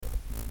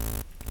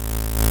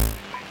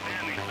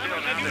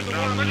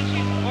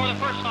emergency for the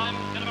first time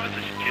in about...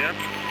 This is Jim,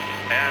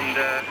 and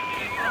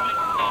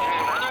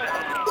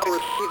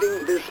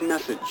receiving this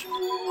message.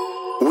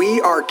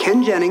 We are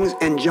Ken Jennings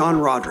and John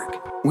Roderick.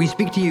 We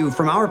speak to you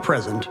from our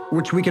present,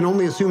 which we can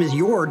only assume is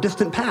your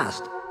distant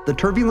past, the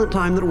turbulent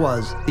time that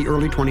was the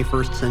early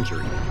 21st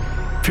century.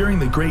 Fearing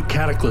the great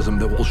cataclysm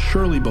that will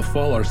surely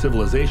befall our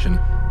civilization,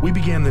 we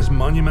began this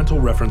monumental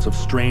reference of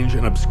strange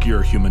and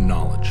obscure human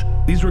knowledge.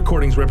 These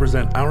recordings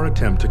represent our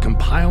attempt to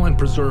compile and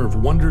preserve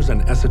wonders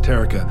and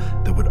esoterica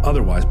that would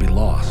otherwise be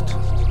lost.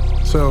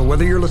 So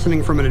whether you're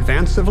listening from an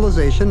advanced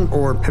civilization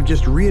or have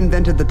just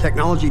reinvented the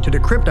technology to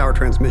decrypt our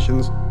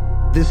transmissions,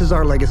 this is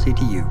our legacy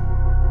to you.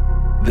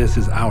 This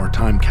is our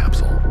time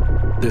capsule.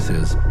 This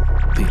is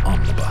the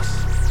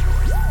Omnibus.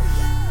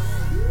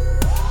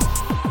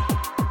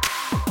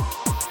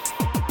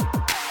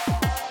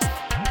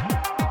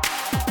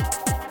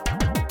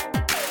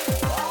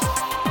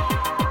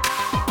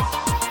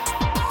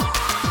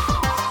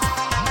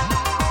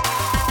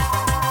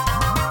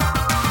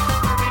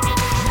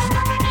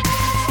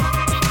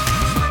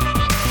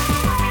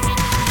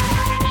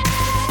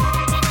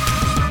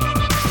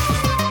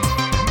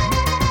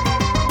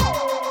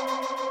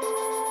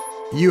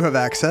 You have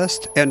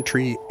accessed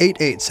entry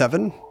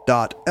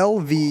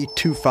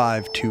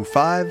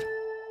 887.LV2525,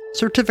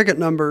 certificate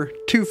number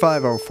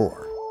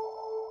 2504.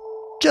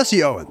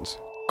 Jesse Owens,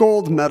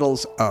 gold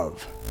medals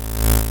of.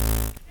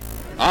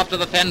 After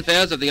the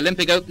fanfares of the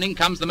Olympic opening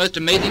comes the most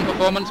amazing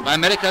performance by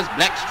America's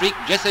black streak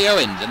Jesse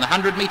Owens in the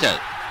 100 meters.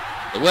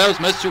 The world's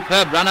most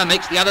superb runner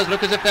makes the others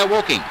look as if they're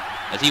walking,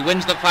 as he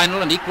wins the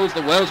final and equals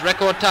the world's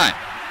record time.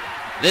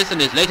 This and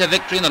his later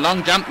victory in the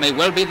long jump may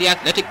well be the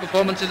athletic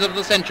performances of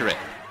the century.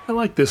 I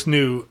like this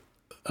new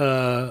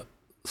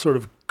sort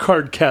of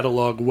card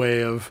catalog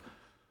way of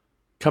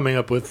coming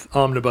up with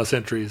omnibus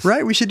entries.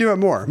 Right, we should do it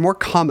more. More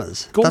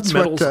commas. Gold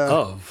medals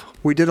of.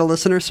 We did a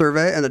listener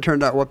survey, and it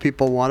turned out what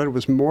people wanted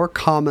was more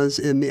commas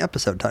in the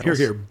episode titles.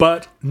 Here,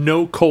 but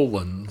no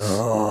colons.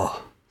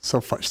 Oh, so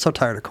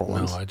tired of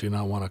colons. No, I do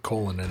not want a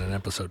colon in an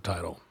episode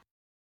title.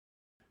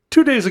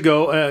 2 days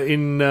ago,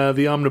 in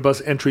the omnibus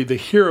entry, The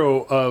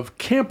Hero of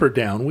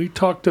Camperdown, we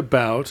talked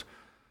about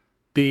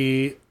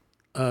the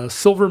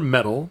silver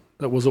medal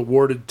that was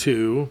awarded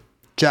to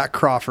Jack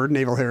Crawford,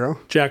 naval hero,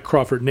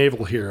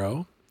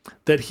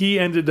 that he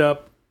ended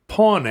up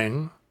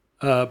pawning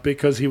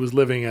because he was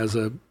living as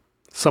a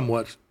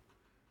somewhat,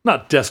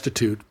 not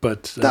destitute,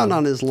 but down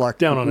on his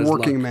luck,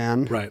 working luck.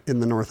 man Right.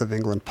 in the north of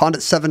England. Pawned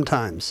it 7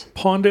 times.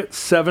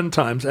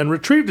 And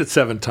retrieved it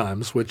 7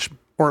 times, which...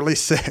 Or at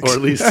least 6.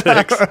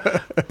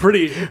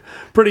 Pretty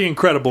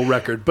incredible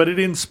record. But it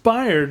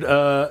inspired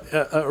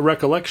a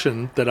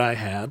recollection that I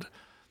had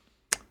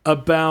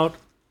about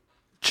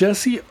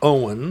Jesse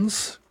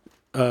Owens,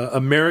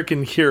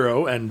 American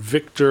hero and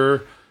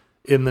victor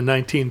in the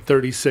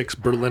 1936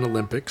 Berlin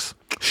Olympics,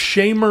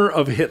 shamer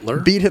of Hitler.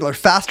 Beat Hitler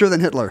faster than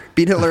Hitler.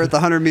 Beat Hitler at the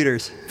 100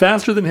 meters.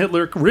 Faster than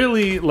Hitler.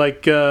 Really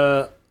like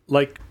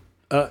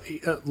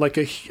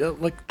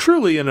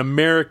truly an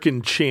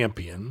American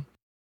champion.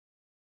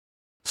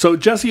 So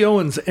Jesse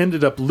Owens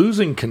ended up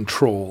losing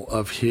control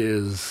of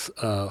his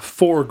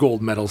 4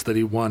 gold medals that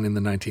he won in the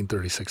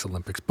 1936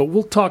 Olympics. But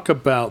we'll talk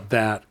about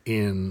that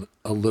in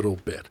a little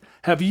bit.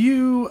 Have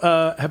you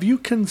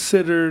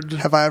considered...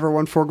 Have I ever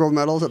won 4 gold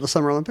medals at the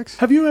Summer Olympics?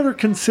 Have you ever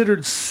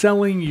considered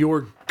selling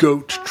your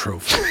GOAT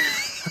trophy?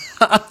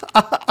 I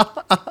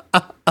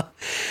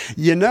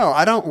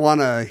don't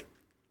want to...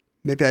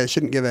 Maybe I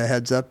shouldn't give a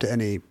heads up to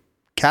any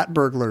cat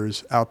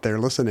burglars out there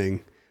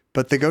listening.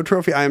 But the GOAT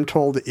trophy, I am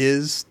told,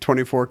 is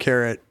 24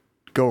 karat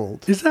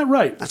gold. Is that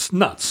right? It's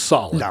not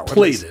solid. No,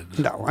 plated.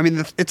 No, I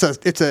mean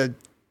it's a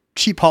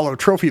cheap hollow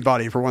trophy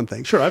body for one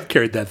thing. Sure, I've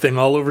carried that thing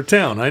all over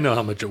town. I know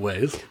how much it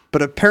weighs.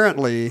 But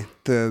apparently,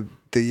 the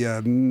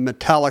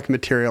metallic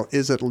material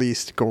is at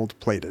least gold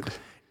plated.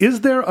 Is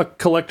there a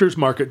collector's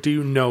market? Do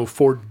you know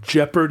for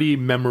Jeopardy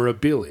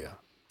memorabilia?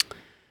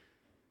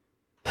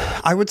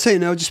 I would say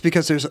no, just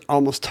because there's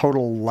almost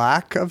total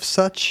lack of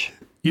such.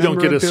 You don't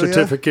get a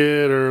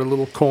certificate or a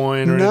little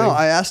coin or anything? No,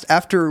 I asked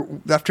after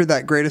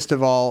that greatest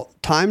of all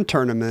time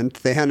tournament,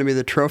 they handed me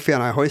the trophy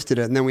and I hoisted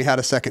it. And then we had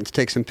a second to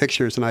take some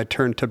pictures and I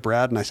turned to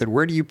Brad and I said,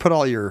 where do you put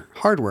all your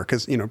hardware?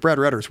 Because, Brad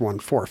Redder's won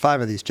 4 or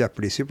 5 of these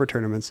Jeopardy super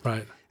tournaments.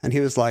 Right. And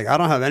he was like, I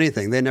don't have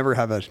anything. They never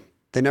had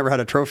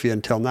a trophy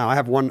until now. I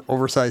have one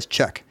oversized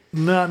check.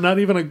 Not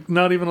even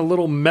a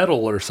little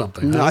medal or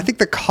something. No, huh? I think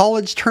the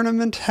college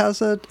tournament has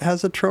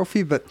a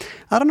trophy, but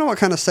I don't know what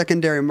kind of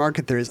secondary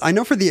market there is. I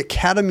know for the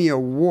Academy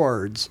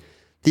Awards,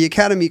 the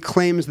Academy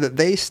claims that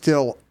they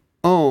still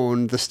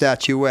own the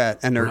statuette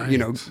and are,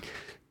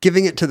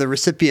 giving it to the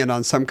recipient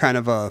on some kind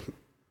of a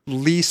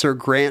lease or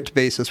grant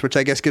basis, which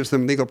I guess gives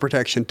them legal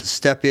protection to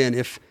step in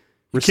if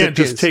you can't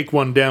just take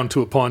one down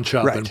to a pawn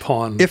shop and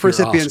pawn if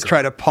recipients Oscar.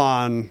 try to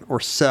pawn or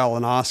sell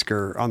an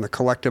Oscar on the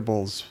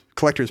collector's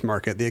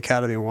market, the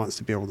Academy wants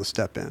to be able to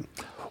step in.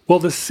 Well,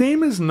 the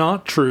same is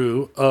not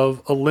true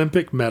of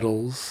Olympic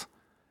medals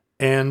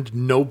and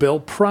Nobel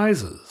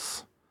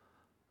Prizes.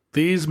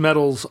 These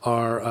medals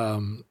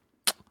are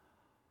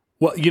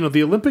Well,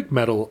 the Olympic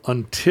medal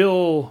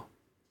until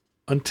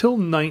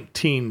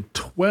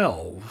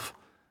 1912,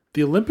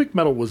 the Olympic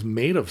gold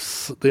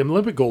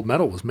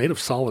medal was made of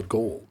solid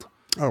gold.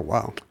 Oh,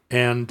 wow.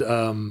 And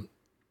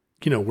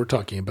we're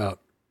talking about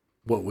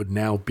what would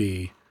now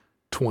be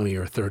 $20,000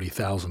 or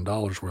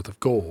 $30,000 worth of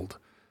gold.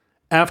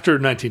 After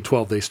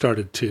 1912, they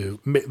started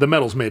the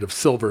medal's made of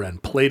silver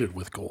and plated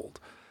with gold.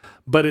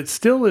 But it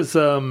still is.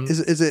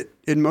 Is it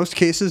in most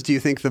cases? Do you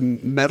think the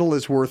medal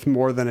is worth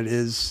more than it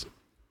is?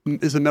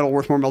 Is the medal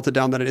worth more melted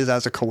down than it is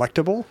as a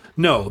collectible?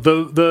 No,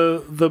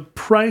 the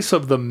price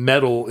of the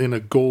medal in a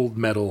gold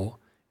medal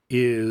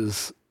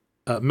is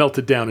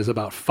melted down is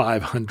about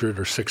 $500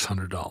 or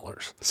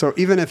 $600. So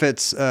even if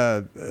it's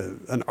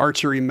an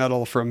archery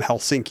medal from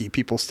Helsinki,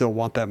 people still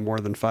want that more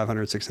than $500,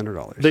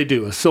 $600. They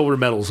do. A silver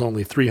medal is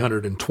only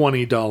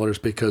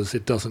 $320 because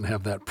it doesn't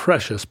have that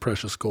precious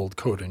gold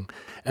coating.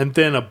 And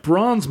then a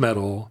bronze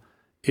medal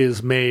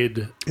is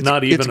made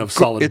of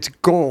solid. It's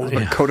gold,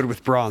 but coated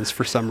with bronze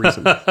for some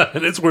reason.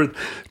 And it's worth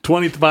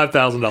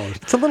 $25,000.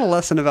 It's a little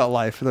lesson about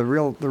life. The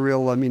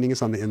real meaning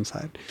is on the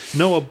inside.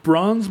 No, a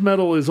bronze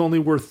medal is only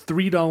worth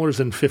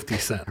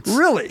 $3.50.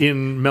 Really?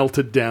 In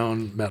melted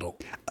down metal.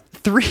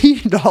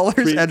 $3.50.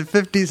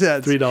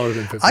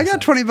 $3.50. I got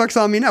 $20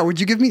 on me now.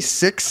 Would you give me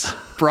 6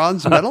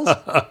 bronze medals?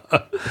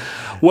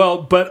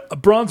 Well,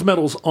 but bronze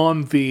medals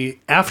on the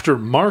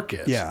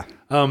aftermarket. Yeah.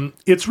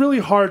 It's really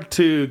hard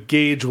to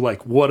gauge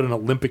what an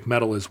Olympic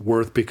medal is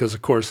worth because,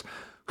 of course,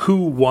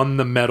 who won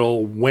the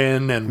medal,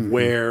 when and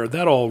where,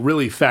 that all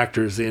really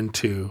factors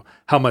into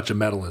how much a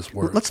medal is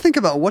worth. Let's think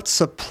about what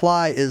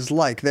supply is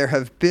like. There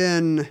have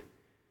been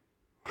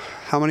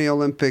how many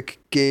Olympic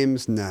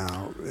games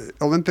now?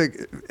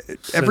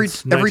 Every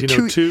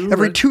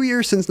 2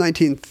 years since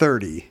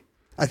 1930.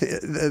 I think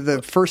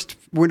the first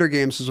Winter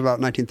Games was about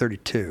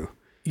 1932.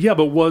 Yeah,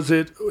 but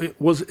it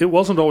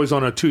wasn't always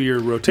on a 2-year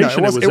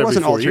rotation. No, it was every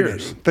 4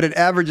 years. But it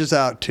averages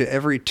out to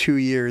every 2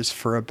 years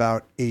for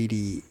about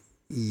 80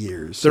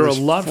 years. So there are a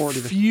lot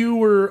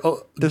fewer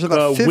there's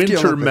about 50 winter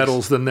Olympics.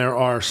 medals than there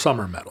are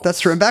summer medals. That's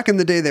true. And back in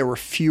the day, there were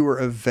fewer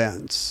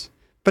events.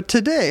 But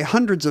today,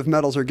 hundreds of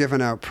medals are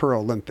given out per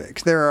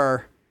Olympics.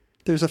 There's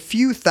a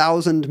few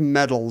thousand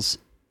medals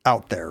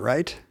out there,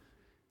 right?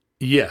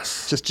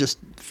 Yes. Just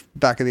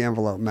back of the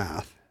envelope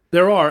math.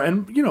 There are,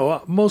 and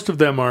most of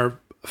them are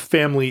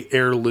family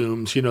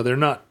heirlooms.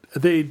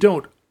 They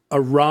don't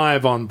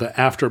arrive on the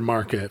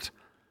aftermarket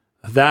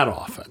that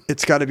often.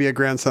 It's got to be a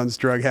grandson's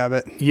drug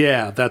habit.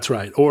 Yeah, that's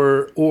right.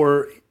 Or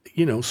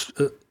in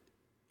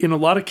a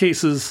lot of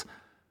cases,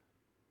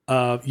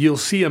 you'll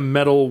see a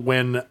medal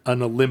when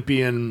an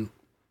Olympian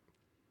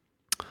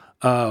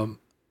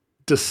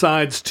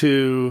decides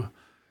to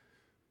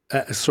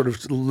sort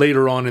of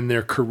later on in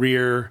their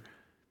career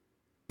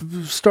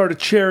start a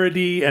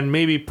charity, and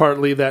maybe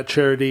partly that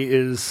charity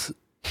is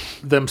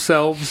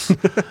themselves.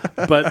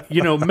 But,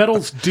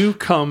 medals do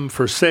come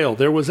for sale.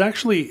 There was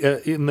actually,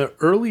 in the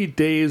early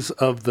days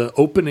of the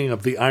opening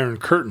of the Iron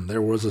Curtain,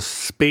 there was a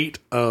spate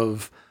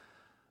of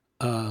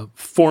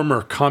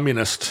former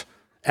communist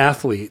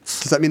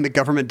athletes. Does that mean the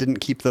government didn't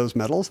keep those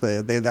medals?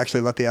 They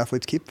actually let the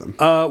athletes keep them?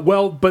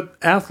 But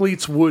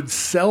athletes would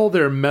sell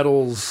their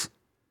medals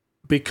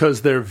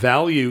because their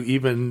value,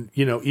 even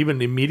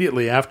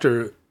immediately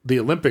after the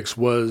Olympics,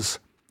 was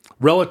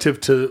relative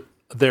to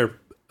their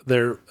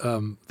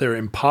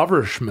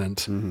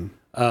impoverishment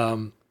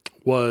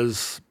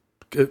was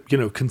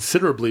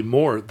considerably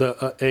more.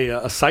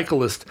 A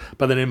cyclist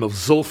by the name of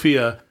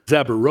Zulfia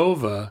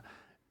Zabarova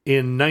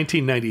in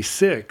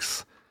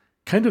 1996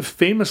 kind of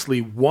famously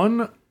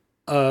won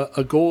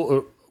a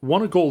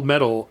gold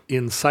medal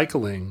in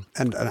cycling,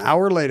 and an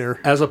hour later,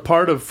 as a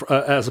part of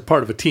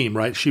a team,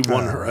 right? She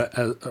won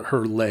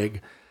her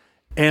leg,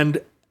 and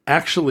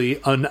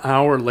actually an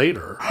hour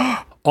later,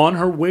 on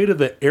her way to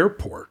the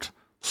airport,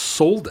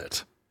 sold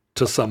it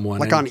to someone,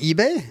 on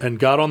eBay, and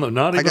got on the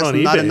not even on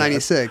eBay. Not in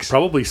 '96.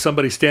 Probably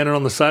somebody standing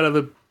on the side of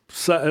the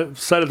stadium.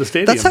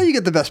 That's how you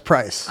get the best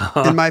price,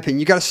 in my opinion.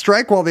 You got to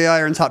strike while the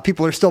iron's hot.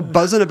 People are still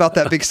buzzing about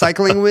that big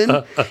cycling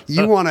win.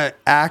 You want to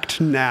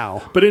act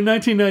now. But in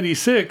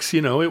 1996,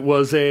 it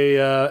was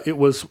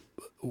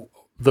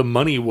the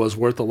money was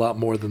worth a lot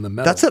more than the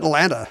medal. That's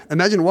Atlanta.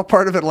 Imagine what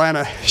part of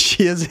Atlanta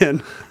she is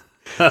in.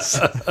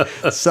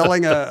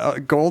 Selling a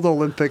gold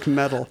Olympic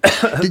medal.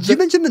 Did you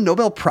mention the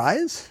Nobel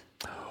Prize?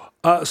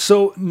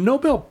 So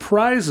Nobel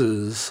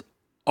Prizes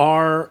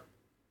are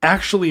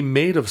actually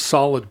made of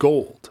solid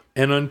gold.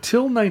 And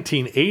until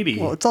 1980...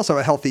 Well, it's also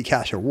a healthy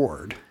cash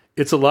award.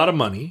 It's a lot of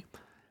money.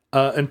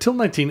 Until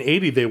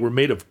 1980, they were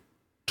made of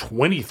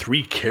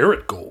 23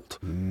 karat gold.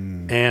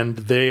 And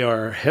they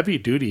are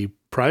heavy-duty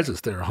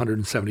prizes. They're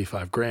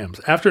 175 grams.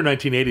 After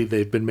 1980,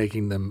 they've been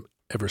making them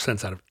ever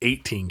since out of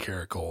 18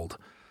 karat gold.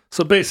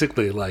 So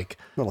basically, a little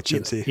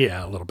chintzy.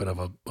 A little bit of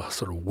a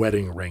sort of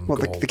wedding ring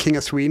gold. The King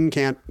of Sweden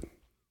can't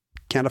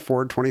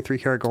afford 23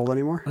 karat gold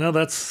anymore? Well,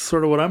 that's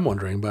sort of what I'm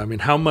wondering.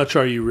 But how much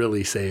are you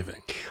really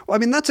saving? Well,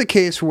 that's a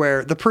case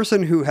where the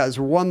person who has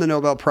won the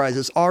Nobel Prize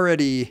is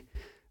already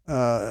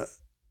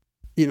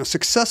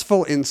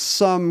successful in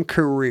some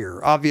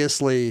career.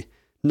 Obviously,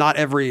 not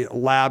every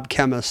lab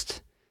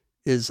chemist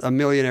is a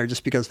millionaire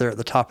just because they're at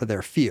the top of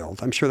their field.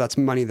 I'm sure that's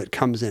money that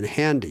comes in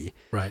handy.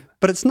 Right.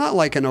 But it's not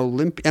like an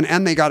Olympian,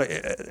 and they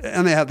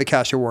have the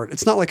cash award.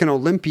 It's not like an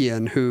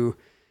Olympian who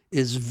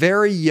is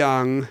very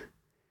young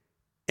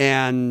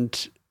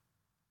and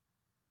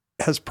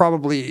has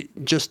probably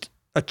just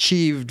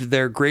achieved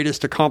their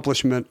greatest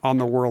accomplishment on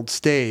the world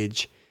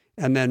stage,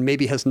 and then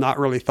maybe has not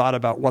really thought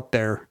about what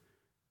their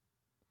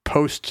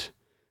post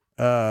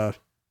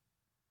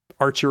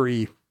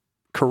archery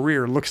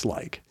career looks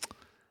like.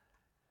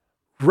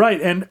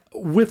 Right. And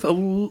with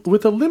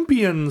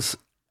Olympians,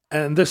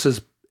 and this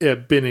has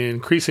been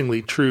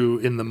increasingly true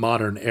in the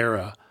modern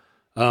era,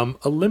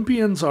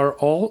 Olympians are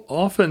all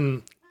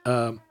often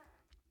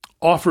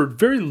offered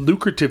very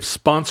lucrative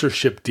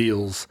sponsorship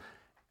deals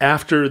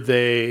after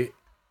they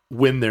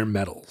win their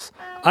medals.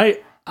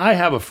 I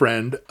have a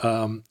friend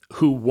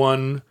who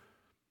won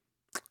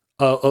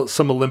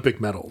some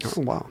Olympic medals.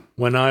 Oh, wow.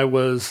 When I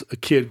was a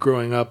kid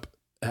growing up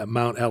at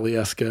Mount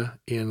Alyeska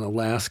in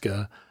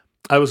Alaska,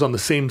 I was on the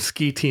same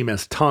ski team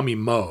as Tommy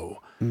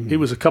Moe. Mm-hmm. He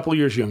was a couple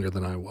years younger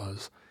than I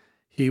was.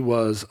 He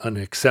was an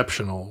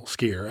exceptional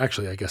skier.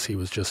 Actually, I guess he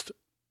was just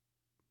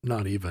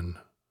not even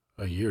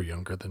a year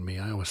younger than me.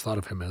 I always thought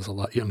of him as a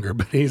lot younger,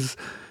 but he's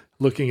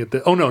looking at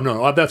the... Oh,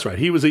 no, that's right.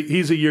 He's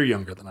a year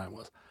younger than I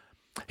was.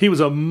 He was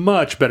a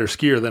much better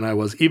skier than I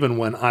was, even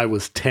when I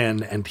was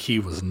 10 and he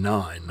was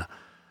 9.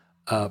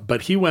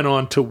 But he went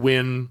on to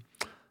win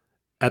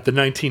at the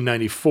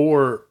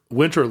 1994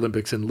 Winter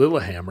Olympics in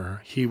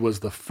Lillehammer. He was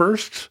the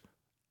first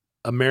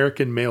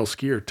American male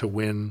skier to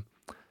win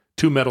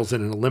 2 medals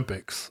in an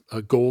Olympics,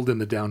 a gold in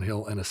the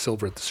downhill and a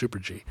silver at the Super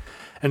G.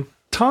 And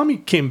Tommy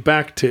came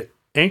back to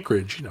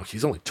Anchorage.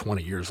 He's only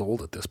 20 years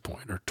old at this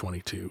point, or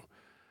 22.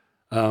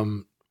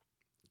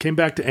 Came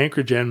back to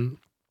Anchorage and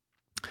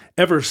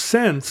ever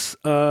since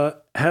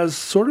has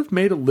sort of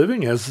made a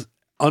living as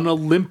an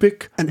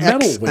Olympic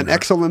medal winner. An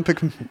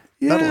ex-Olympic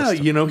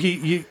medalist.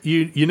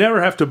 You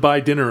never have to buy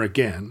dinner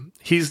again.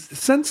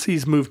 Since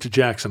he's moved to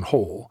Jackson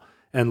Hole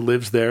and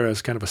lives there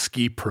as kind of a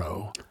ski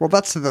pro. Well,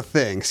 that's the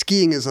thing.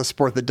 Skiing is a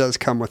sport that does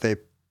come with a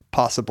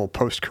possible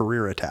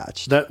post-career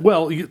attached.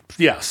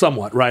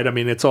 Somewhat, right? I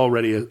mean, it's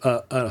already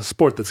a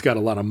sport that's got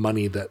a lot of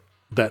money that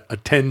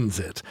attends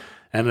it,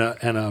 and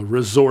a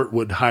resort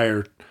would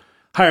hire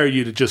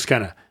you to just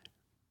kind of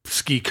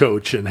ski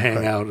coach and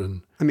hang out.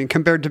 And I mean,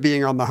 compared to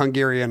being on the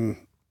Hungarian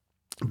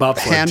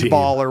bobsled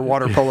handball team or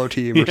water polo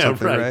team or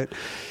something, right?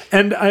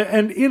 And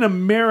in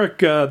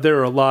America, there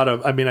are a lot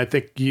of. I mean, I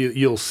think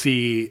you'll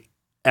see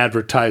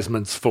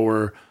advertisements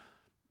for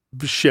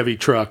Chevy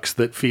trucks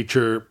that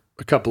feature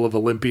a couple of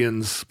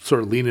Olympians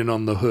sort of leaning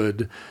on the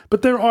hood.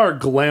 But there are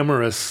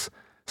glamorous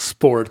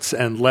sports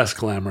and less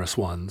glamorous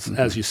ones,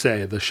 as you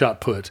say, the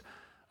shot put.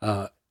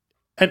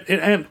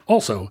 And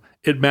also,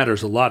 it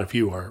matters a lot if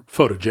you are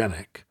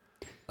photogenic.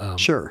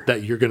 Sure,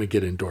 that you're going to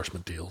get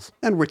endorsement deals,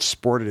 and which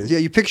sport it is. Yeah,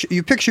 you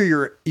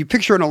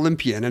picture an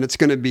Olympian, and it's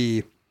going to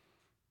be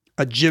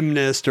a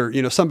gymnast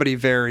or somebody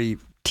very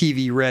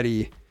TV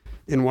ready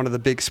in one of the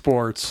big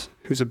sports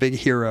who's a big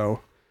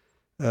hero,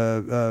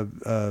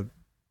 Michael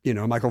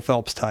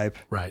Phelps type.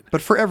 Right.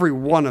 But for every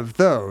one of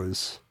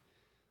those,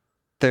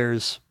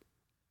 there's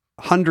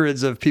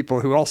hundreds of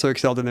people who also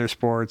excelled in their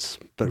sports,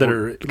 but that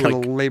are kind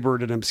of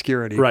labored in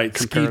obscurity. Right,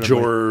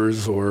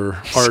 ski-jors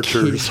or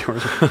archers.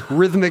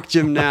 Rhythmic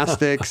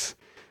gymnastics.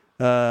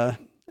 And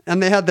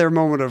they had their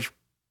moment of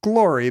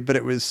glory, but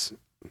it was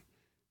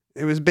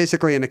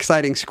basically an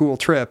exciting school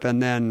trip,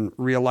 and then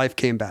real life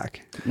came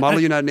back. Model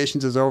United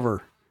Nations is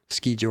over,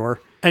 ski-jor.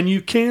 And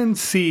you can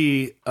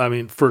see, I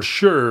mean, for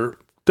sure,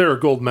 there are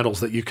gold medals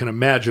that you can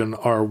imagine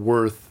are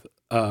worth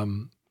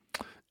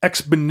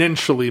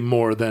exponentially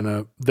more than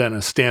a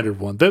standard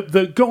one.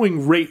 The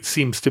going rate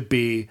seems to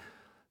be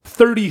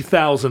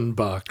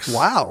 $30,000.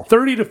 Wow,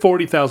 $30,000 to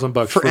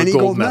 $40,000 for any a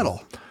gold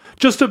medal.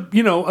 Just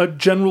a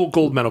general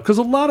gold medal, because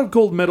a lot of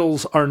gold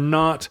medals are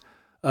not.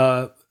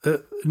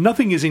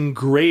 Nothing is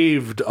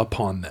engraved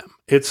upon them.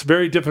 It's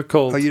very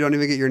difficult. Oh, you don't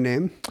even get your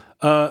name?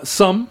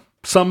 Some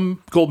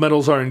gold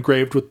medals are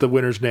engraved with the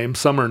winner's name.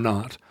 Some are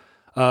not.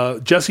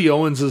 Jesse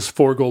Owens'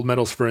 4 gold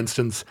medals, for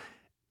instance,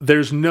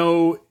 there's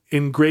no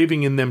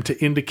engraving in them to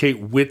indicate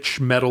which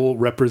medal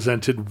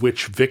represented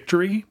which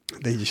victory.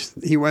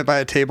 He went by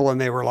a table and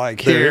they were like,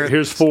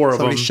 here's 4 of them.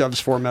 Somebody shoves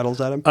 4 medals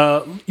at him.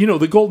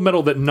 The gold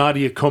medal that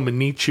Nadia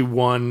Comaneci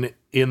won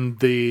in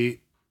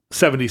the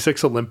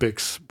 76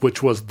 Olympics,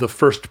 which was the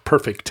first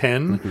perfect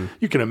 10,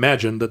 you can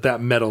imagine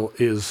that medal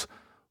is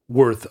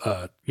worth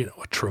a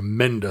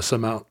tremendous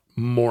amount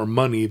more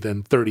money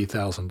than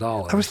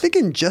 $30,000. I was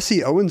thinking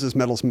Jesse Owens'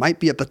 medals might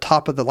be at the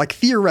top of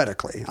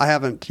theoretically. I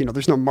haven't,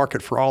 there's no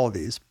market for all of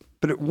these,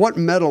 but what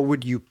medal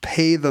would you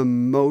pay the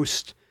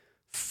most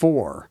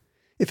for?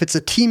 If it's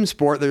a team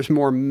sport, there's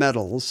more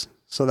medals,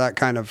 so that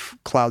kind of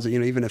clouds it,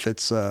 even if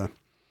it's, the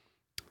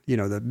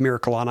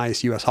Miracle on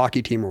Ice U.S.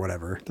 hockey team or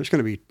whatever, there's going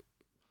to be,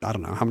 I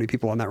don't know how many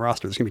people on that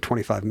roster. There's going to be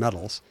 25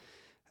 medals.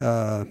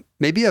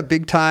 Maybe a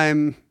big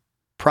time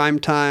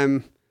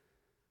primetime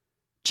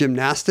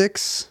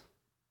gymnastics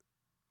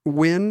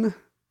win.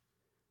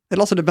 It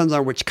also depends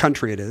on which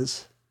country it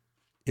is.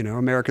 You know,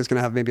 America's going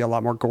to have maybe a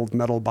lot more gold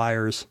medal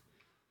buyers.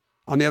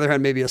 On the other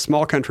hand, maybe a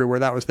small country where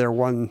that was their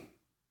one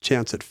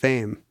chance at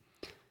fame.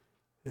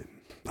 I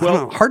don't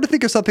know. Hard to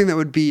think of something that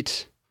would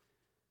beat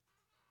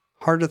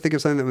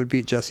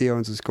Jesse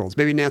Owens' golds.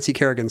 Maybe Nancy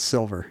Kerrigan's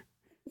silver.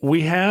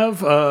 We have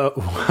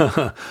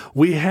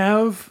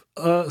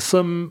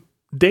some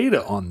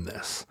data on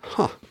this.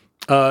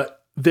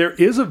 There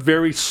is a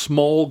very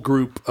small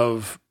group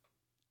of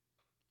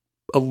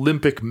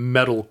Olympic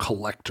medal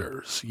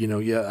collectors. You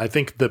know, I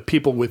think the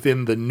people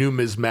within the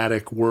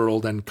numismatic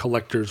world and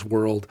collectors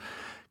world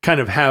kind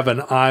of have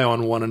an eye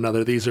on one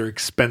another. These are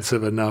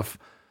expensive enough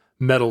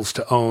medals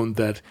to own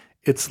that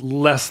it's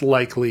less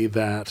likely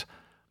that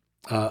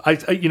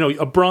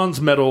a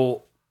bronze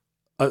medal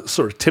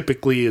sort of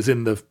typically is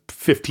in the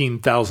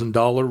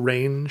 $15,000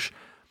 range,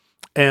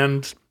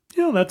 and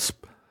that's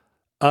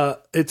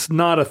it's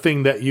not a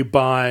thing that you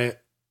buy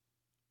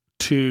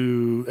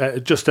to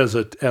just as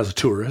a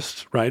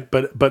tourist, right?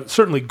 But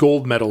certainly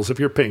gold medals, if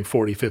you're paying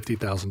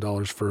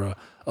 $40,000-$50,000 for a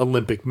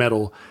Olympic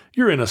medal,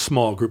 you're in a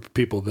small group of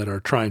people that are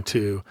trying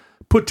to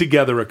put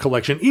together a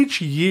collection. Each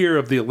year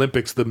of the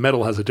Olympics, the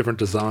medal has a different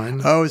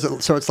design. Oh, is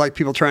it, so it's like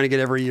people trying to get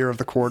every year of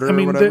the quarter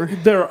or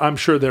whatever? I'm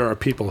sure there are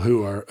people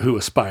who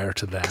aspire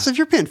to that. Because if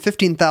you're paying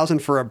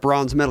 $15,000 for a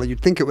bronze medal,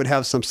 you'd think it would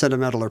have some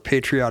sentimental or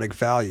patriotic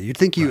value. You'd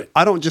think Right.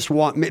 I don't just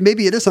want,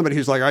 maybe it is somebody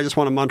who's like, I just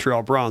want a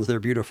Montreal bronze.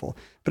 They're beautiful.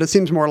 But it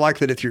seems more like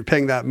that if you're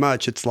paying that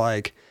much, it's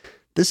like,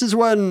 this is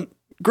when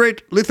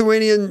great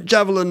Lithuanian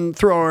javelin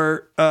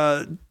thrower,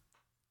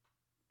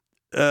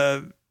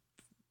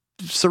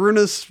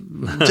 Sarunas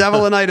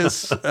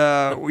Javelinitis,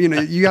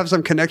 you have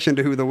some connection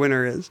to who the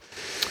winner is.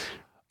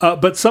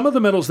 But some of the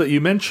medals that you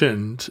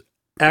mentioned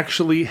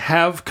actually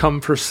have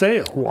come for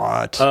sale.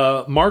 What?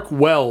 Mark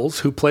Wells,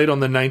 who played on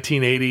the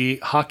 1980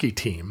 hockey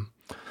team,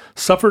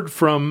 suffered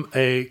from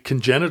a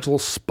congenital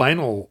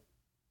spinal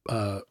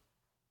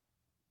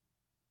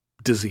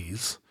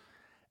disease,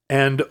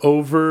 and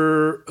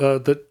over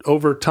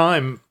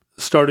time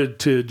started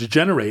to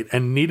degenerate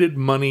and needed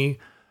money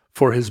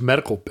for his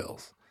medical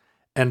bills.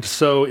 And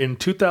so in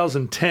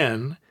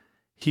 2010,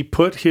 he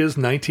put his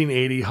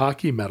 1980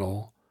 hockey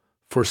medal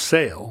for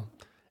sale,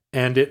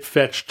 and it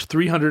fetched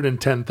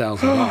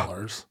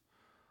 $310,000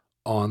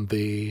 on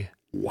the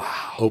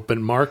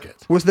open market.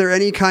 Was there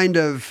any kind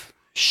of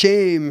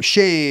shame?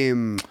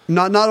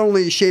 Not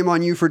only shame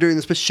on you for doing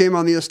this, but shame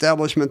on the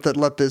establishment that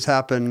let this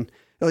happen.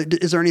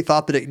 Is there any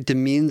thought that it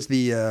demeans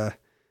the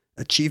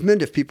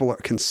achievement if people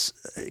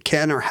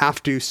can or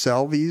have to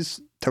sell these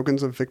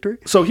tokens of victory?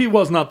 So he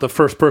was not the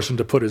first person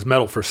to put his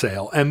medal for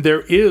sale, and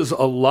there is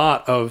a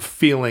lot of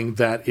feeling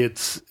that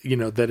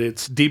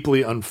it's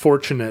deeply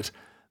unfortunate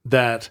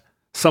that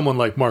someone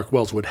like Mark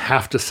Wells would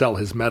have to sell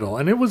his medal,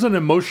 and it was an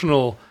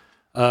emotional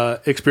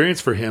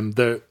experience for him.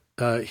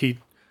 He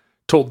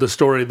told the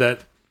story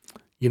that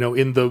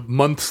in the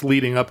months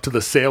leading up to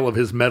the sale of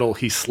his medal,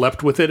 he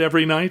slept with it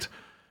every night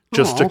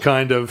just to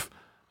kind of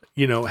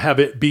have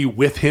it be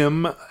with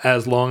him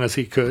as long as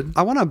he could.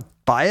 I want to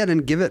buy it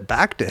and give it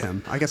back to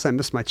him. I guess I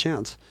missed my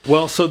chance.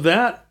 Well, so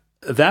that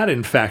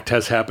in fact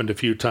has happened a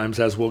few times,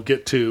 as we'll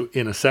get to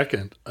in a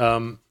second.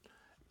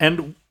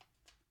 And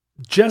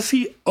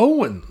Jesse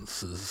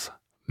Owens'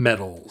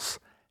 medals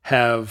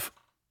have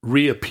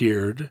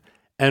reappeared,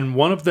 and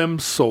one of them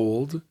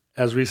sold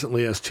as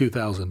recently as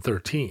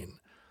 2013.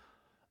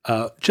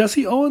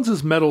 Jesse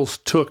Owens' medals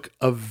took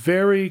a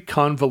very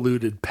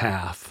convoluted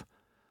path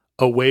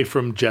away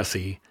from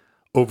Jesse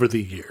over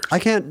the years. I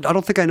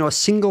don't think I know a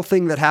single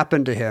thing that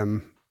happened to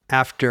him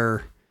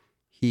after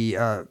he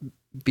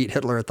beat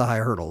Hitler at the high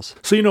hurdles.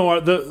 So,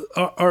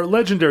 our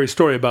legendary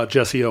story about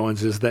Jesse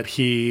Owens is that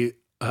he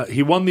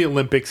won the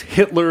Olympics.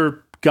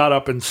 Hitler got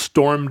up and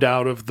stormed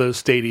out of the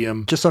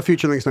stadium. Just so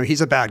future links know, he's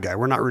a bad guy.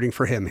 We're not rooting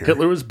for him here.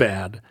 Hitler was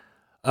bad.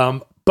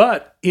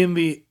 But in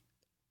the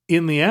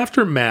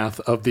aftermath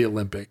of the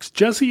Olympics,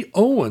 Jesse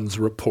Owens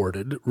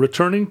reported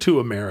returning to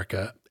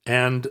America,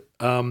 and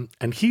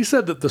he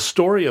said that the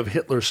story of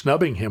Hitler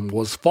snubbing him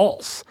was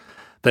false,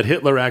 that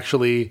Hitler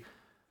actually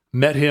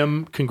met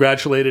him,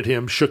 congratulated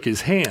him, shook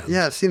his hand.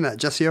 Yeah, I've seen that.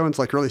 Jesse Owens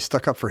really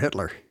stuck up for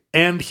Hitler.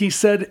 And he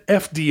said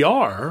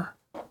FDR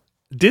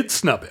did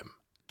snub him.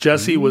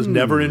 Jesse was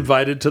never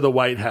invited to the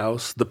White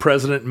House. The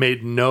president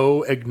made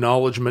no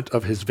acknowledgement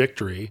of his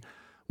victory.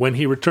 When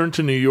he returned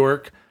to New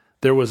York,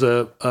 there was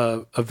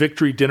a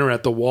victory dinner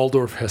at the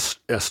Waldorf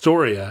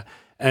Astoria,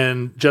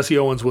 and Jesse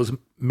Owens was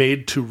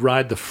made to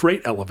ride the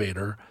freight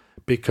elevator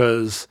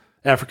because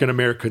African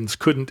Americans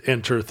couldn't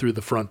enter through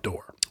the front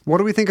door. What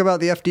do we think about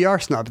the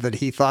FDR snub, that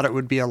he thought it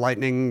would be a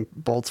lightning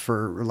rod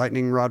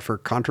for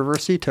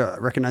controversy to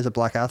recognize a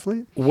black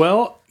athlete?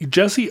 Well,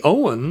 Jesse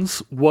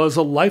Owens was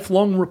a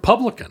lifelong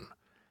Republican,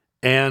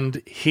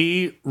 and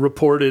he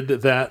reported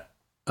that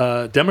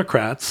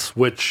Democrats,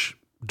 which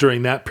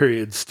during that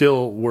period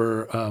still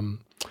were,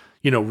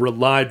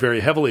 relied very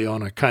heavily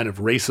on a kind of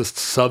racist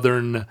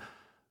Southern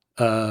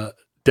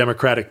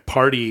Democratic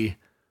Party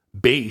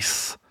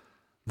base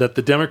that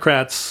the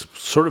Democrats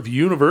sort of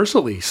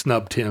universally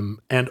snubbed him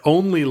and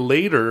only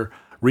later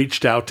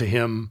reached out to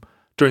him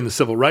during the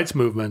civil rights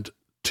movement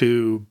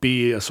to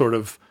be a sort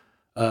of,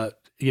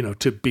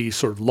 to be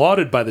sort of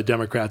lauded by the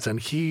Democrats. And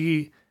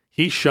he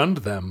shunned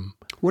them.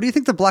 What do you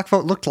think the black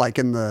vote looked like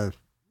in the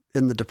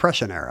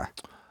Depression era?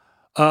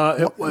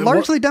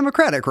 Largely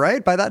Democratic,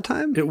 right? By that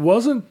time, it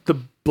wasn't the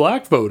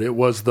black vote; it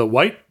was the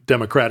white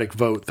Democratic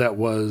vote that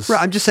was.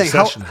 Right. I'm just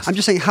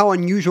saying how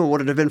unusual would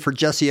it have been for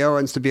Jesse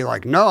Owens to be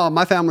like, "No,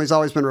 my family's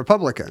always been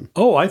Republican."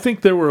 Oh, I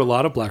think there were a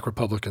lot of black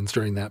Republicans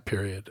during that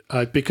period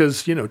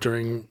because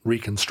during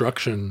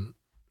Reconstruction,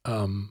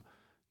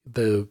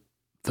 the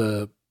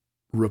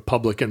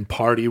Republican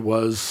Party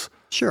was.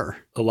 Sure.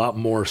 A lot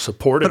more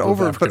supportive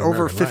but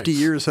over 50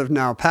 years have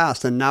now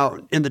passed. And now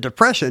in the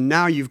Depression,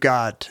 now you've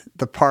got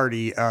the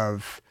party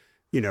of,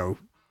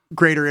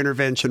 greater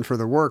intervention for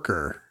the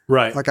worker.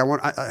 Right. Like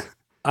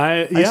I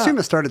assume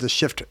it started to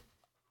shift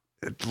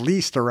at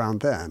least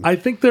around then. I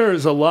think there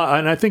is a lot.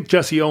 And I think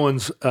Jesse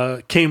Owens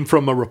came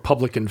from a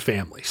Republican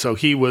family. So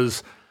he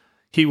was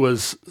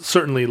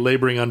certainly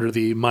laboring under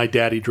the "my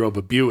daddy drove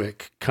a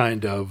Buick"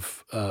 kind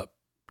of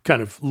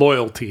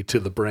loyalty to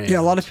the brand. Yeah,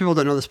 a lot of people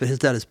don't know this, but his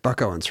dad is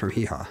Buck Owens from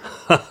Hee Haw.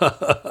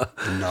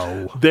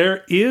 No.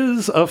 There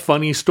is a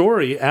funny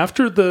story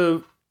after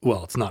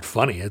it's not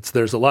funny.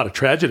 There's a lot of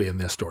tragedy in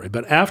this story,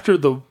 but after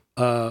the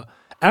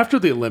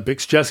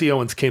Olympics, Jesse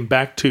Owens came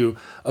back to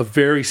a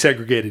very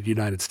segregated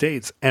United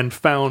States and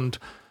found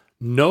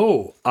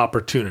no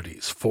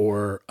opportunities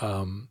for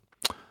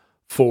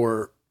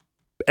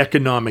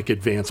economic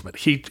advancement.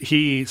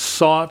 He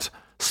sought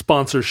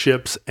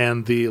sponsorships,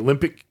 and the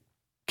Olympic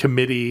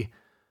Committee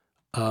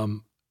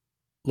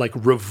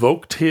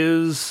revoked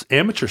his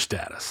amateur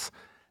status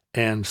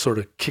and sort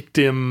of kicked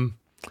him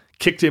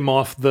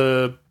off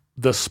the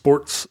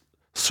sports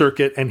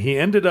circuit, and he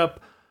ended up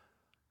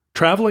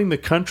traveling the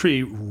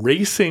country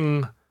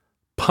racing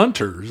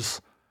punters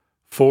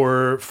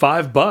for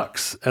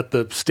 $5 at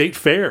the state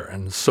fair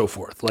and so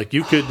forth. Like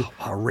you could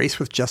a race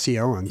with Jesse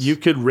Owens. You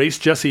could race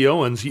Jesse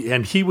Owens,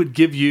 and he would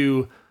give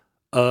you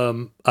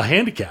a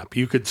handicap.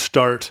 You could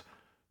start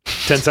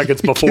 10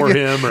 seconds before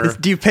him, or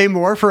do you pay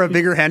more for a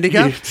bigger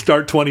handicap? You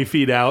start 20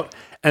 feet out,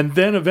 and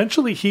then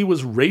eventually he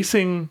was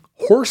racing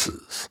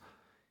horses.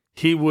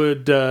 He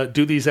would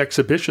do these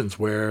exhibitions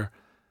where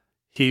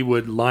he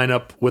would line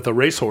up with a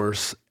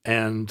racehorse,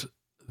 and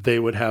they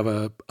would have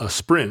a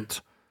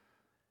sprint.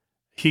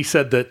 He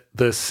said that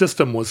the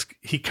system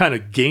he kind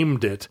of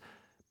gamed it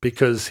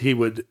because he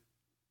would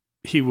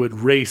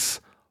race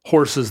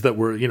horses that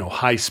were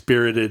high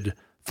spirited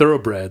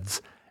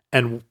thoroughbreds,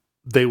 and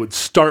they would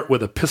start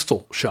with a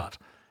pistol shot,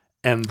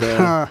 and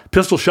the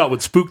pistol shot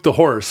would spook the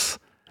horse,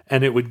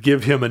 and it would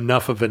give him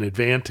enough of an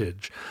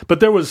advantage. But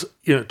there was,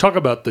 talk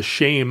about the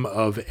shame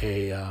of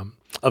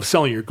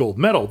selling your gold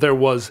medal. There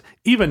was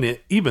even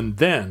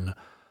then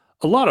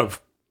a lot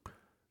of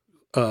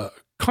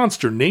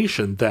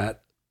consternation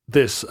that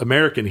this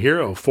American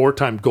hero,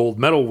 4-time gold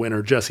medal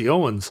winner Jesse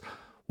Owens,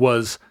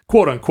 was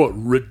quote unquote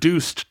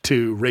reduced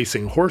to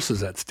racing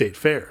horses at state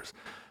fairs.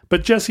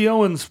 But Jesse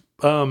Owens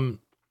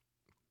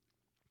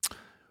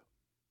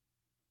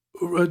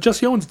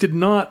did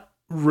not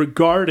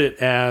regard it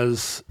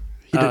as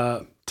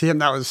to him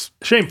that was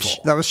shameful.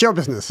 That was show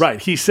business,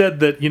 right? He said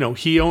that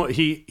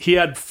he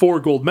had 4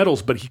 gold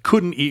medals, but he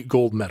couldn't eat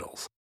gold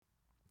medals.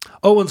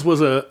 Owens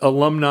was an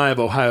alumni of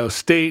Ohio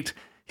State.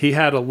 He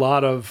had a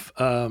lot of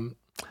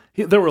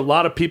there were a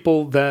lot of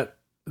people that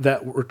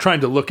were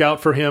trying to look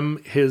out for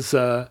him.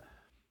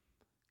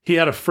 He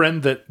had a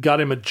friend that got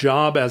him a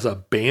job as a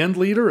band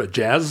leader,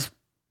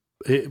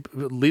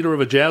 leader of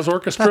a jazz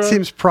orchestra. That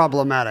seems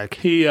problematic.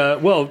 He, So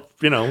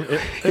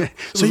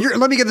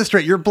let me get this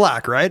straight. You're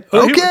black, right?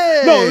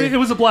 Okay. It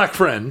was a black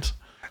friend.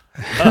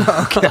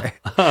 Okay.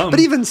 But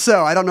even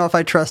so, I don't know if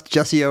I trust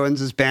Jesse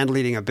Owens' band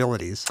leading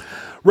abilities.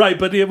 Right,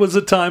 but it was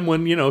a time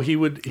when, he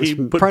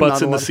put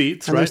butts in the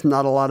seats, right? There's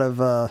not a lot of,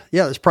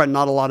 there's probably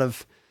not a lot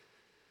of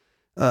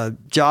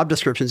job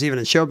descriptions, even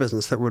in show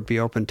business, that would be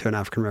open to an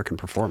African-American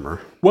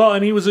performer. Well,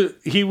 and he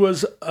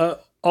was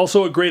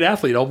also a great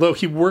athlete. Although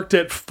he worked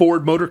at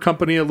Ford Motor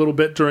Company a little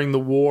bit during the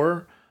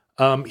war,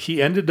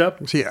 he ended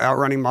up... Was he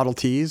outrunning Model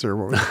Ts, or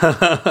what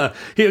was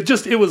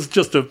it was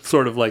just a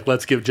sort of like,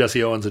 let's give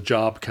Jesse Owens a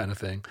job kind of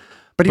thing.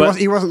 But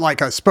he wasn't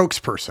like a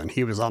spokesperson.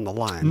 He was on the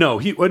line. No,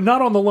 he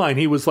not on the line.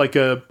 He was like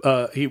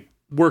he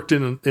worked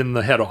in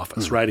the head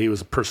office, right? He was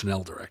a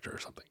personnel director or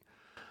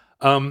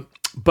something.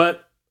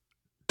 But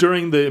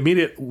during the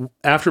immediate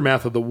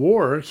aftermath of the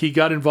war, he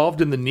got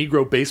involved in the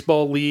Negro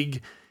Baseball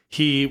League.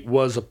 He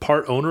was a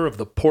part owner of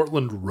the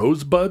Portland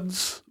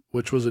Rosebuds,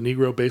 which was a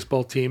Negro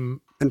baseball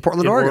team in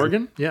Portland,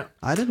 Oregon. Yeah.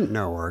 I didn't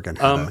know Oregon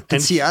had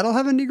Did Seattle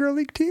have a Negro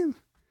League team?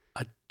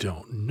 I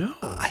don't know.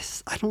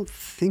 I don't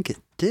think it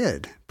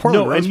did.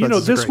 Portland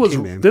Rosebuds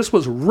this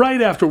was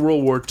right after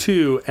World War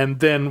II,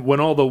 and then when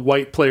all the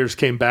white players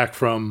came back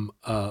from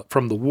the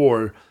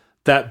war,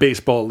 that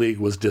baseball league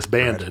was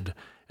disbanded. Right.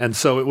 And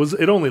so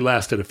it only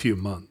lasted a few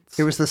months.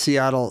 It was the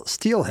Seattle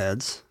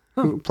Steelheads.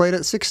 who played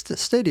at Sixt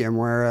Stadium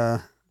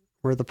where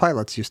the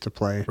Pilots used to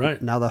play.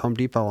 Right. Now the Home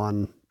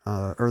Depot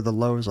or the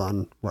Lowe's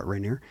on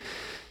Rainier.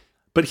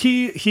 But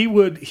he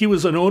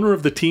was an owner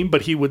of the team,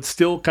 but he would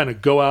still kind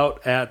of go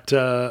out at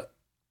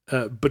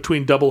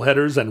between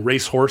doubleheaders and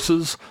race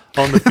horses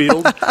on the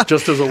field,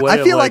 just as a way.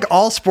 I feel like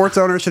all sports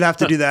owners should have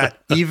to do that,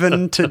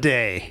 even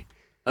today.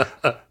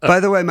 By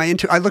the way,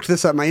 I looked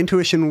this up. My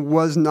intuition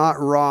was not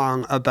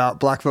wrong about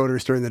black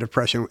voters during the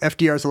Depression.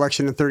 FDR's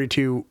election in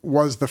 1932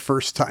 was the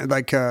first time,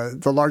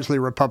 the largely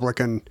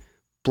Republican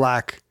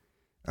black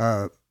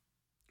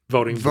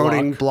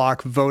voting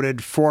bloc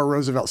voted for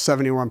Roosevelt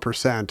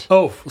 71%.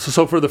 Oh,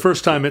 so for the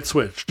first time it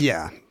switched.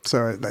 Yeah.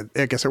 So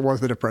I guess it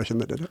was the Depression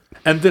that did it.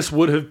 And this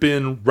would have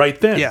been right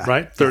then, yeah.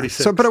 right? 36.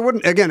 Yeah. So, but it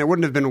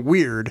wouldn't have been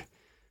weird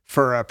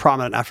for a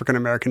prominent African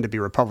American to be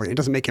Republican. It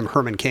doesn't make him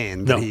Herman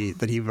Cain that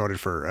he voted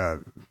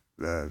for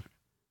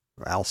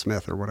Al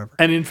Smith or whatever.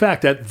 And in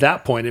fact, at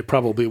that point, it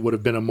probably would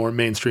have been a more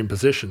mainstream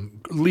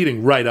position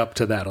leading right up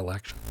to that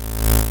election.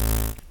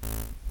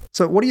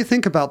 So what do you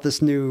think about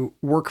this new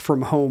work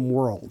from home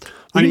world?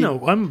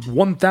 I'm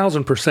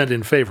 1,000%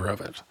 in favor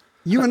of it.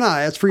 You and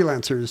I, as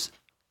freelancers,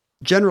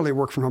 generally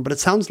work from home, but it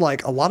sounds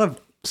like a lot of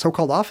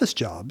so-called office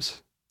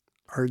jobs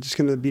are just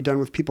going to be done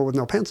with people with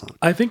no pants on.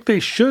 I think they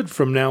should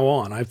from now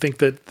on. I think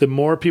that the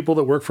more people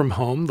that work from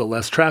home, the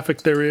less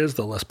traffic there is,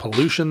 the less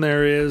pollution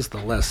there is,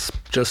 the less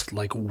just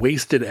like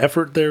wasted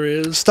effort there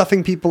is.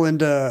 Stuffing people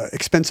into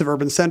expensive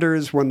urban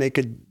centers when they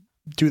could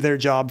do their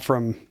job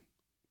from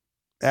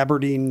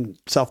Aberdeen,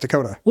 South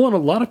Dakota. Well, and a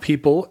lot of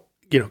people,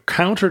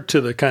 counter to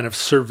the kind of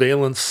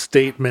surveillance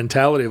state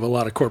mentality of a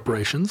lot of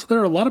corporations, there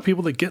are a lot of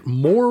people that get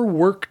more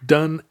work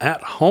done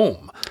at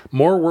home,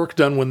 more work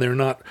done when they're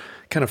not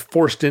kind of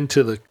forced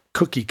into the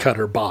cookie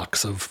cutter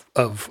box of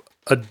a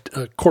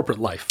corporate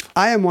life.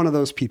 I am one of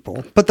those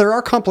people, but there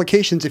are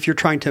complications if you're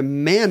trying to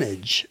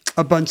manage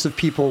a bunch of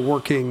people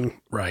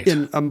working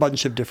in a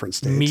bunch of different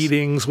states.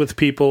 Meetings with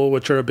people,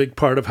 which are a big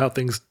part of how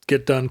things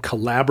get done,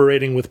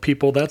 collaborating with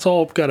people, that's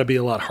all got to be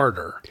a lot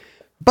harder.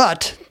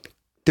 But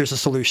there's a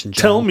solution,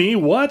 John. Tell me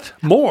what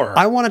more.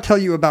 I want to tell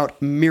you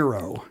about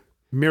Miro.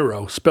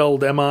 Miro,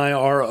 spelled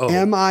M-I-R-O.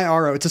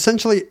 M-I-R-O. It's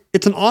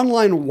an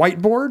online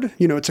whiteboard.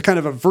 It's a kind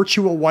of a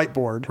virtual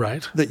whiteboard.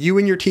 Right. That you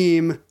and your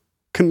team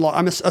can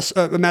I'm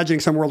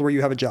imagining some world where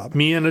you have a job.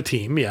 Me and a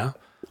team, yeah.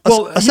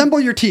 Well, assemble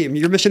your team,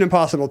 your Mission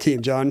Impossible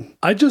team, John.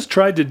 I just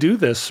tried to do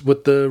this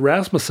with the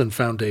Rasmussen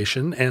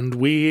Foundation, and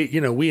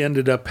we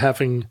ended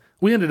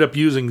up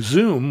using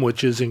Zoom,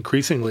 which is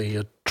increasingly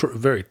a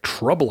very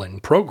troubling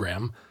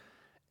program,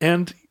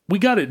 and we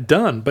got it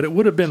done. But it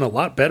would have been a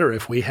lot better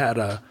if we had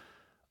a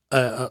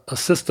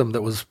system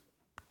that was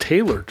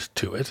tailored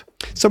to it.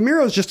 So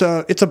Miro is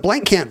it's a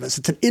blank canvas.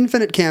 It's an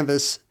infinite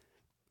canvas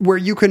where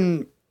you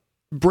can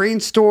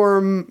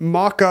brainstorm,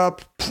 mock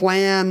up,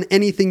 plan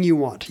anything you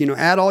want.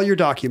 Add all your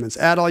documents,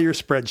 add all your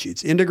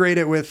spreadsheets, integrate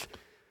it with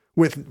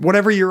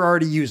whatever you're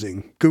already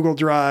using. Google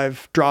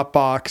Drive,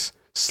 Dropbox,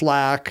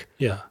 Slack.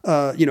 Yeah.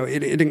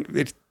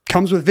 It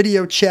comes with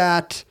video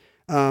chat.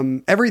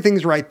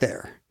 Everything's right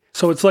there.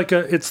 So it's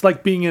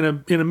like being in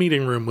a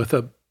meeting room with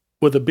a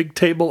big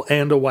table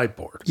and a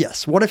whiteboard.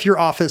 Yes. What if your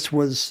office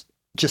was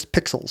just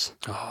pixels?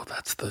 Oh,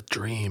 that's the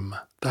dream.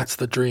 That's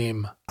the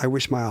dream. I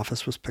wish my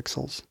office was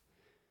pixels.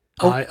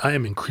 I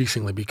am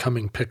increasingly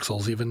becoming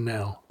pixels even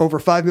now. Over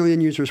 5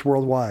 million users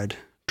worldwide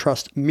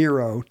trust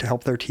Miro to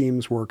help their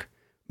teams work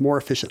more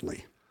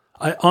efficiently.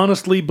 I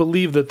honestly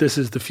believe that this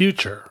is the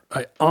future.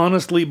 I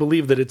honestly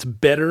believe that it's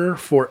better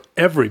for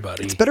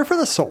everybody. It's better for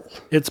the soul.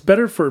 It's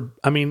better for,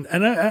 and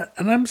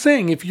I'm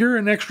saying if you're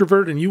an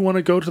extrovert and you want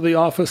to go to the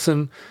office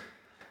and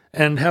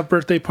have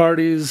birthday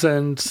parties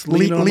and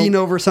lean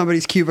over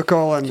somebody's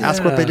cubicle and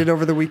ask what they did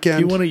over the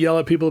weekend. You want to yell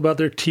at people about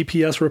their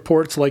TPS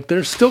reports. Like,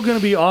 there's still going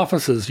to be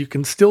offices. You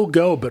can still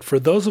go. But for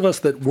those of us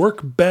that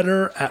work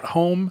better at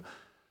home,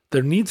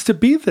 there needs to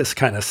be this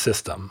kind of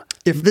system.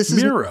 If this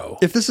Miro.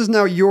 If this is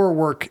now your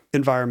work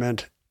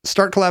environment,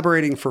 start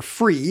collaborating for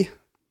free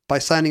by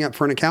signing up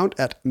for an account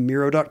at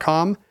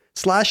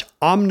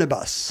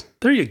Miro.com/omnibus.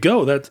 There you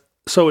go.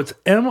 So it's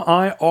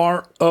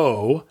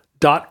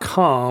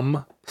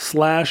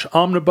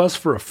Miro.com/omnibus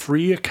for a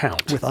free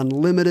account. With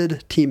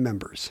unlimited team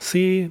members.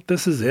 See,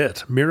 this is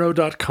it.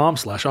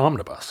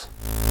 Miro.com/omnibus.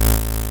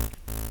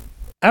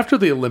 After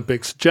the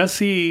Olympics,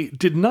 Jesse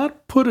did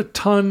not put a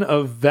ton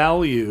of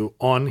value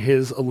on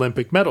his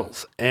Olympic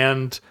medals,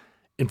 and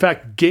in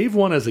fact gave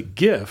one as a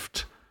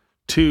gift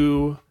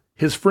to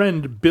his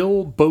friend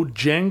Bill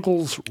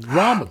Bojangles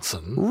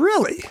Robinson.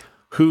 Really?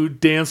 Who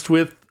danced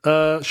with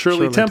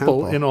Shirley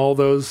Temple in all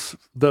those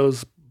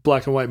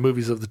black and white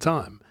movies of the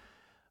time.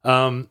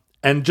 And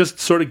just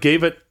sort of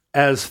gave it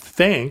as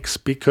thanks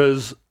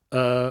because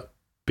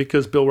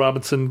Bill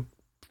Robinson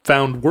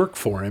found work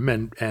for him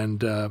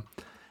and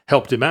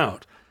helped him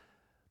out.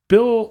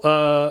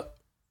 Bill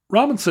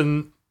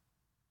Robinson,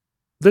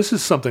 this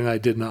is something I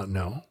did not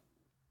know,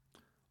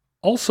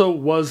 also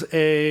was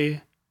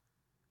a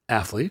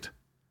athlete,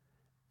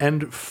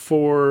 and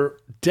for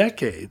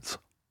decades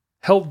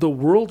held the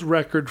world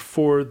record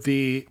for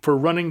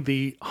running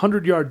the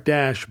 100-yard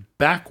dash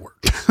backwards.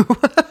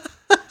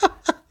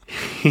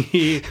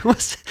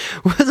 Was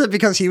it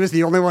because he was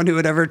the only one who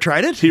had ever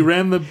tried it? He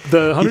ran the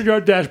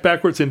 100-yard dash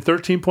backwards in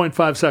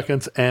 13.5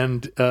 seconds,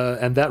 and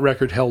that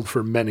record held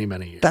for many,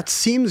 many years. That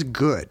seems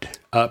good.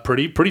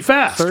 Pretty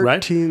fast, 13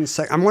 right? seconds.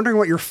 I'm wondering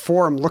what your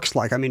form looks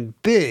like. I mean,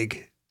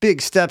 big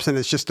steps, and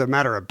it's just a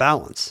matter of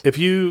balance. If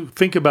you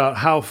think about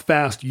how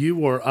fast you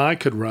or I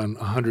could run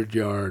 100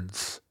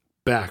 yards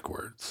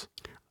backwards,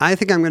 I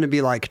think I'm going to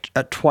be like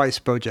at twice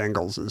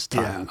Bojangles'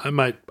 time.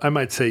 Yeah, I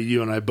might say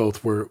you and I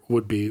both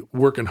would be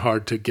working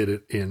hard to get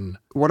it in.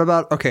 What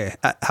about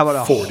how about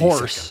a 40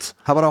 horse? seconds.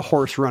 How about a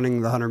horse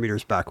running the 100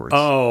 meters backwards?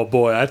 Oh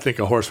boy, I think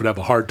a horse would have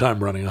a hard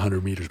time running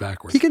 100 meters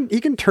backwards. He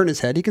can turn his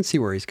head. He can see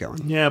where he's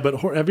going. Yeah, but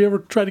have you ever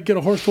tried to get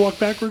a horse to walk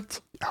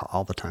backwards?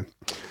 All the time.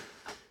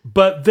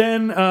 But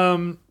then,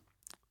 and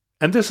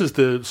this is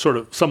the sort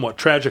of somewhat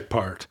tragic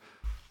part.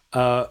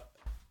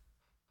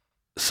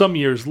 Some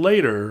years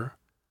later,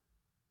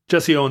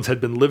 Jesse Owens had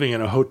been living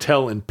in a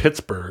hotel in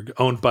Pittsburgh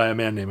owned by a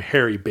man named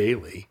Harry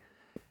Bailey,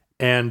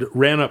 and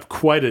ran up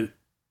quite a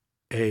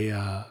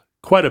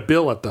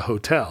bill at the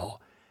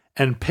hotel,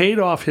 and paid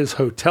off his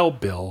hotel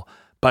bill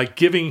by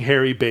giving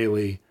Harry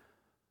Bailey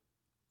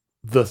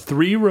the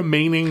 3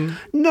 remaining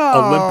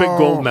Olympic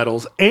gold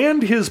medals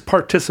and his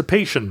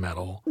participation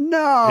medal in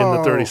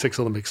the 36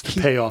 Olympics to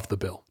pay off the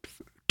bill.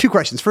 2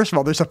 questions. First of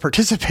all, there's a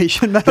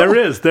participation medal.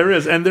 There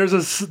is, and there's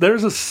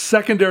a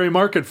secondary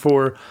market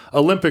for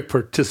Olympic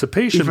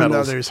participation Even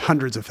medals. though there's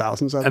hundreds of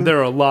thousands of them. And there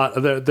are a lot.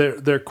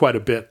 They're quite a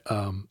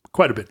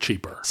bit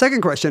cheaper.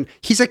 Second question: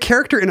 he's a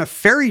character in a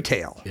fairy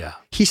tale. Yeah.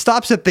 He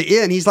stops at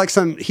the inn. He's the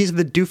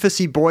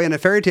doofusy boy in a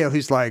fairy tale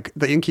who's like,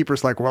 the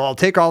innkeeper's like, well, I'll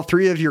take all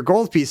 3 of your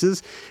gold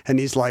pieces, and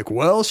he's like,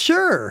 well,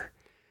 sure.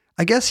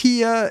 I guess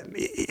he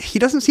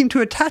doesn't seem to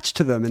attach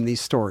to them in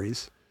these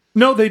stories.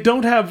 No, they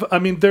don't have. I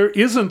mean, there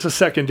isn't a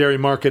secondary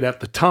market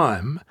at the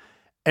time,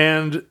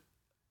 and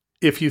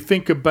if you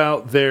think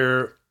about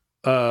their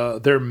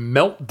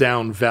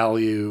meltdown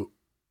value.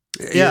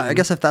 Yeah, I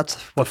guess if that's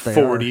what the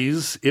they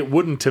 40s, it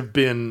wouldn't have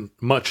been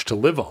much to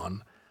live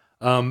on.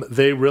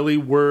 They really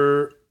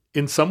were,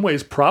 in some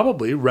ways,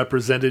 probably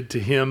represented to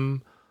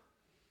him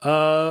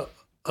a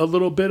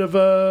little bit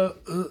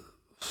of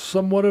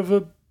somewhat of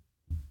a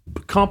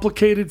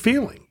complicated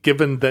feeling,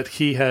 given that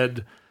he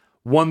had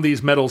won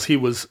these medals. He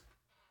was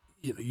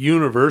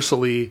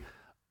universally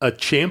a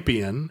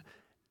champion,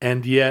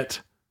 and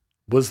yet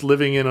was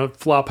living in a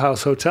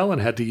flophouse hotel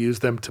and had to use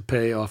them to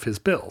pay off his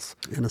bills.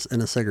 In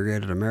a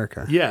segregated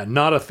America. Yeah,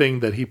 not a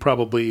thing that he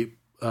probably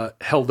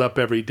held up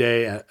every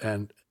day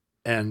and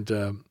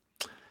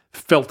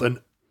felt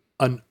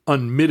an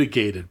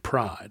unmitigated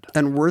pride.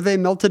 And were they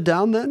melted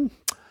down then?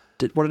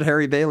 What did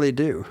Harry Bailey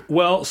do?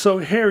 Well, so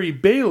Harry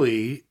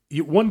Bailey,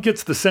 one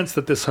gets the sense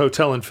that this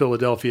hotel in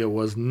Philadelphia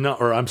was not,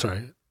 or I'm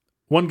sorry,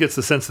 one gets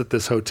the sense that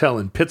this hotel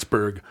in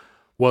Pittsburgh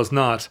was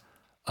not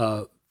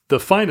the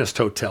finest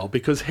hotel,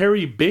 because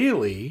Harry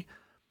Bailey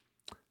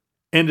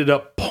ended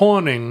up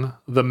pawning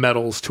the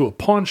medals to a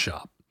pawn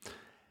shop.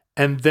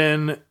 And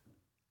then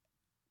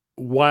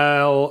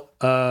while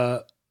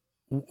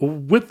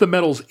with the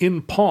medals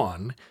in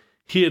pawn,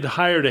 he had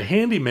hired a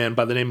handyman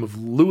by the name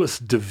of Louis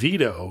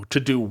DeVito to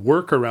do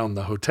work around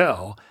the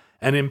hotel.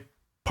 And in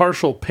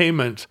partial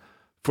payment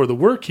for the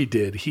work he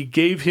did, he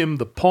gave him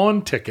the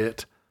pawn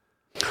ticket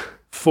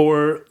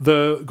for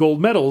the gold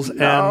medals.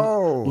 No.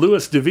 And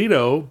Louis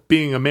DeVito,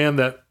 being a man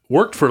that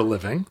worked for a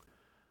living,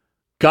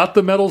 got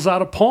the medals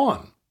out of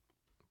pawn.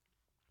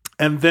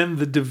 And then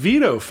the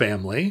DeVito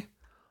family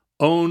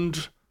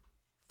owned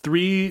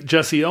 3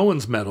 Jesse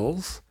Owens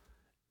medals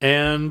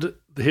and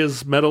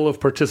his medal of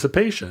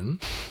participation.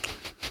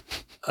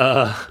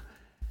 And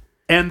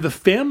the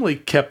family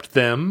kept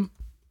them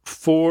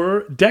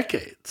for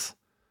decades,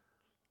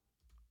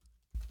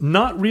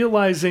 not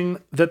realizing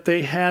that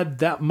they had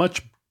that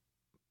much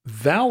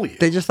value.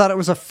 They just thought it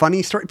was a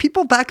funny story.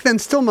 People back then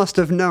still must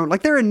have known,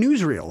 like they're in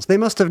newsreels. They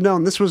must have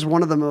known this was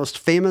one of the most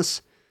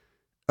famous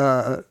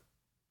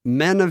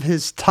men of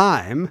his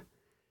time.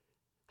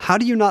 How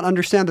do you not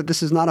understand that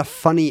this is not a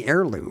funny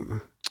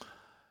heirloom?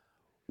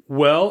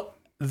 Well,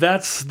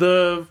 that's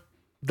the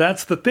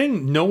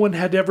thing. No one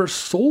had ever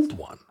sold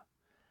one.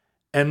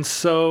 And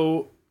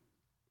so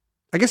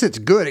I guess it's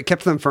good. It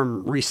kept them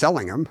from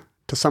reselling them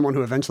to someone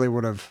who eventually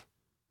would have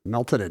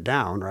melted it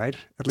down, right?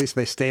 At least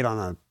they stayed on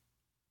a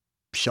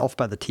shelf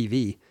by the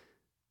TV.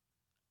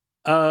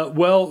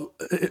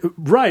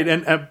 Right.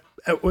 And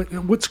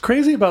what's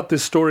crazy about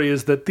this story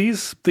is that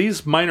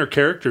these minor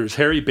characters,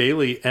 Harry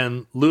Bailey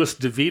and Louis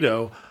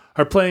DeVito,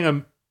 are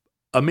playing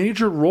a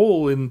major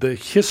role in the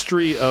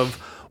history of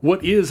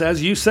what is,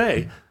 as you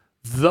say,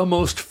 the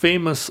most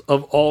famous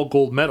of all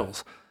gold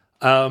medals.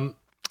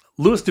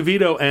 Louis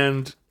DeVito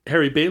and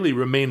Harry Bailey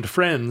remained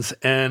friends,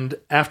 and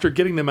after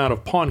getting them out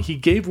of pawn, he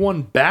gave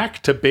one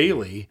back to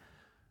Bailey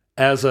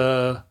as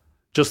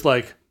just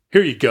like,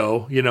 here you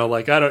go. You know,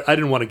 like I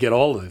didn't want to get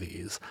all of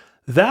these.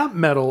 That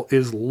medal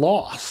is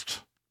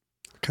lost.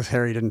 Because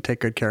Harry didn't take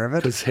good care of it.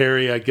 Because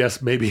Harry, I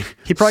guess, maybe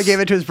He probably gave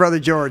it to his brother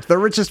George, the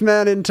richest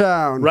man in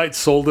town. right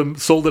sold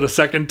it a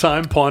second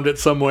time, pawned it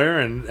somewhere,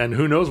 and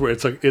who knows where.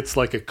 It's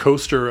like a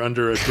coaster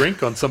under a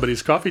drink on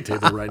somebody's coffee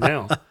table right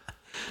now.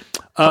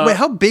 Wait,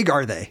 how big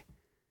are they?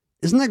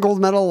 Isn't that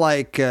gold medal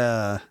like?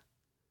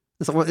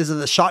 Is it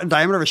the shot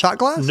diameter of a shot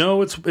glass?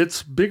 No,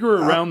 it's bigger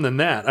around than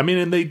that. I mean,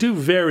 and they do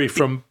vary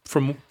from,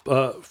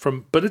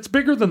 but it's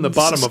bigger than the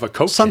bottom of a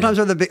Coke Sometimes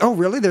can. they're the big. Oh,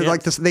 really? They're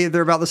like this.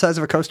 They're about the size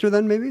of a coaster,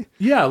 then maybe.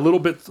 Yeah, a little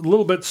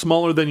bit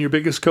smaller than your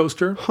biggest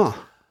coaster. Huh.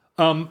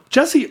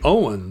 Jesse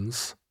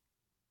Owens,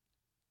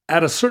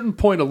 at a certain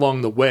point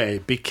along the way,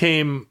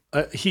 became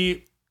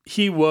he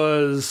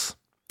was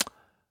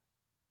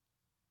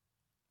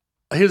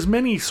his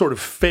many sort of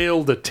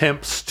failed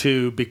attempts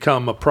to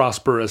become a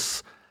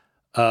prosperous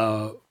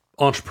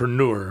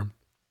entrepreneur.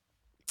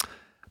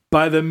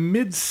 By the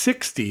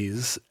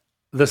mid-'60s,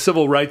 the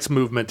civil rights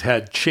movement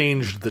had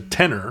changed the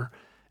tenor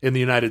in the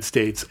United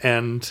States,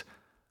 and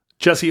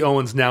Jesse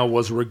Owens now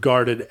was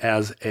regarded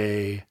as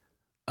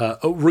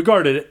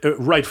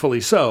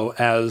rightfully so,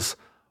 as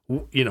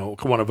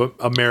one of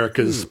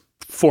America's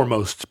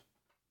foremost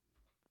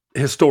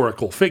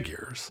historical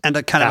figures, And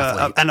a kind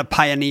athlete. of a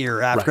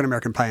pioneer, African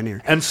American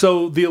pioneer. And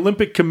so the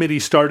Olympic Committee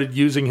started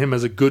using him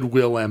as a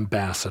goodwill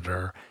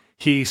ambassador.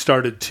 He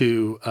started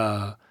to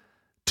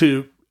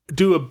do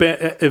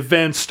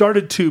events,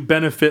 started to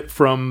benefit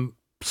from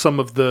some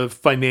of the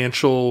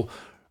financial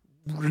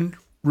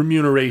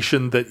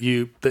remuneration that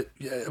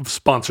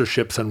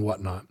sponsorships and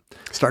whatnot.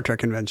 Star Trek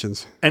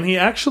conventions. And he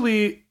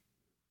actually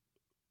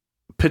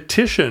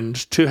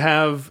petitioned to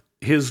have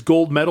his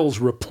gold medals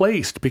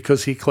replaced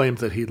because he claimed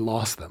that he'd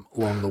lost them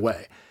along the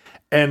way.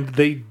 And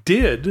they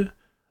did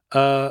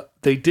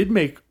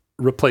make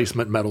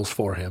replacement medals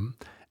for him.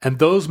 And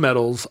those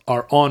medals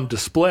are on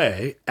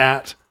display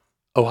at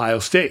Ohio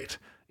State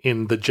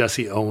in the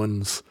Jesse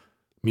Owens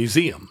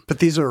Museum. But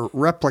these are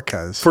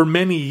replicas. For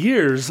many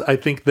years, I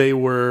think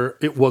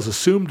it was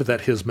assumed that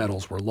his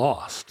medals were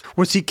lost.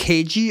 Was he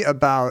cagey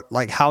about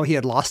like how he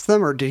had lost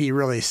them, or did he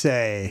really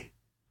say,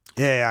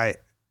 did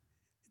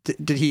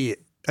he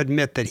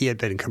admit that he had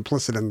been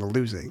complicit in the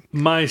losing?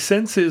 My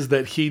sense is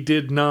that he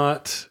did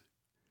not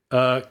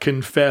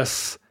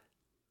confess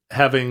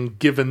having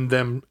given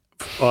them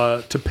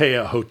to pay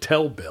a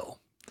hotel bill.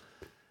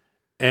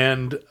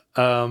 And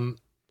and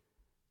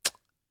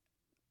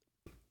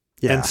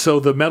so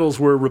the medals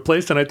were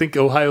replaced, and I think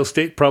Ohio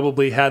State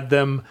probably had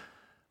them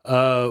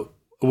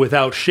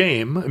without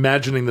shame,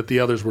 imagining that the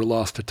others were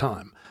lost to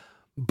time.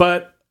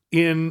 But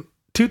in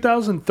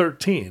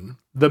 2013,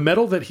 the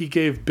medal that he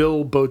gave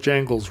Bill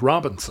Bojangles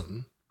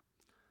Robinson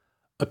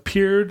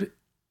appeared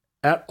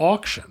at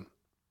auction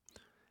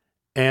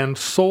and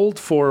sold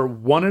for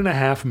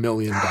 $1.5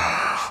 million.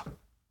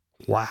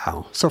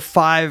 Wow. So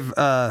five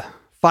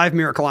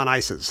Miracle on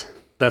Ices.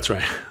 That's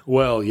right.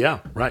 Well, yeah,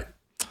 right.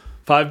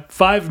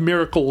 Five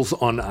miracles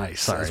on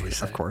ice, as we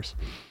say. Of course.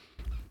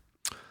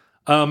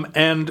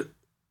 And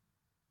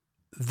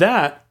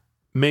that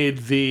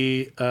made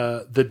the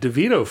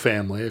DeVito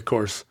family, of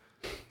course,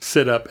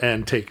 sit up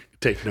and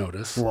take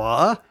notice.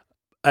 What?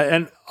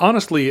 And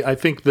honestly, I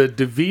think the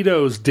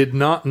DeVitos did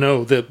not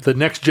know, the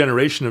next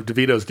generation of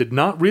DeVitos did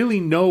not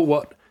really know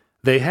what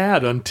they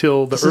had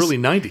until the early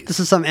 90s. This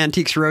is some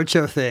Antiques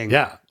Roadshow thing.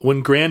 Yeah.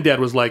 When Granddad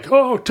was like,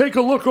 oh, take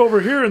a look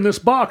over here in this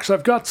box.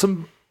 I've got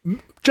some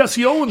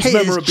Jesse Owens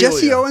memorabilia. Is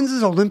Jesse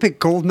Owens' Olympic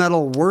gold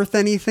medal worth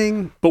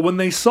anything? But when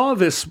they saw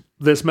this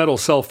medal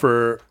sell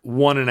for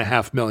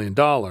 $1.5 million,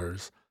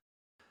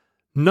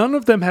 none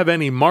of them have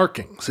any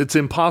markings. It's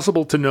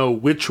impossible to know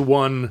which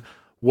one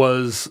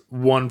was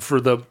one for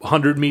the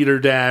 100-meter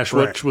dash,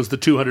 which was the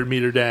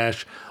 200-meter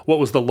dash, what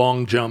was the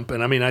long jump.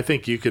 And I mean, I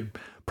think you could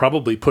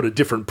probably put a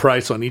different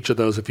price on each of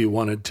those if you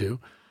wanted to.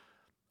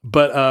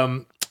 But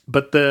the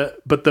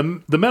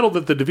medal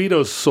that the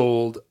DeVitos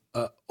sold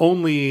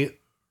only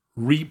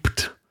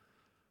reaped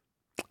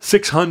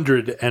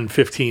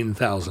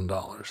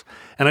 $615,000.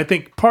 And I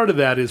think part of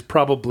that is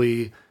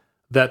probably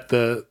that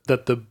the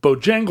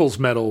Bojangles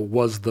medal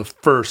was the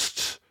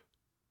first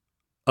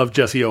of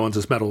Jesse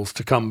Owens' medals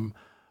to come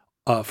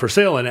for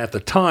sale, and at the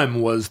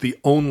time was the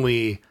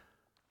only.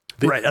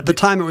 At the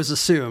time it was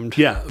assumed.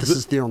 Yeah, this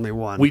is the only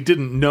one. We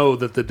didn't know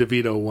that the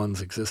DeVito ones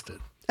existed.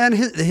 And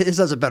his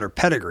has a better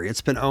pedigree.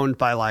 It's been owned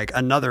by like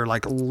another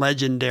like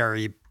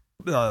legendary,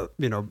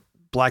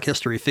 Black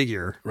history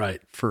figure, right,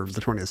 for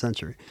the 20th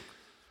century.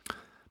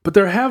 But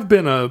there have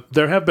been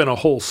a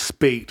whole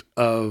spate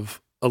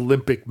of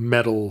Olympic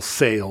medal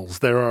sales.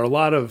 There are a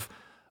lot of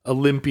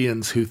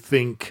Olympians who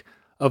think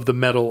of the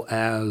medal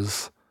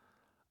as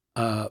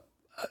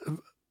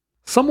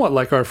somewhat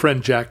like our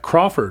friend Jack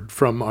Crawford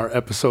from our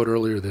episode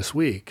earlier this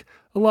week.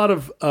 A lot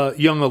of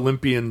young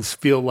Olympians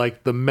feel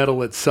like the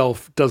medal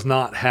itself does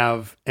not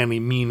have any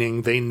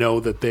meaning. They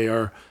know that they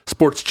are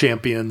sports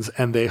champions,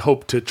 and they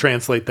hope to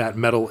translate that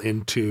medal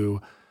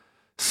into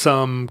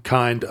some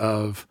kind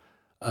of,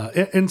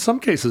 in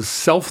some cases,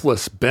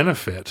 selfless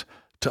benefit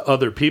to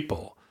other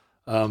people.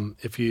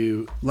 If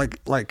you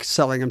like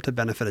selling them to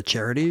benefit a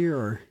charity,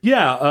 or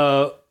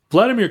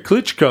Vladimir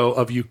Klitschko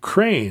of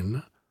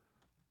Ukraine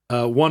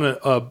won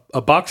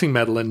a boxing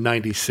medal in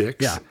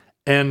 '96,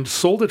 and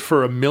sold it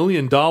for $1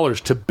 million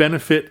to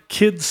benefit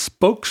kids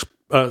sports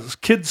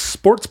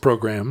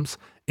programs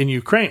in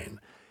Ukraine.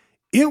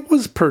 It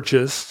was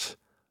purchased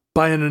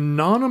by an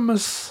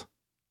anonymous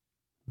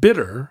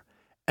bidder,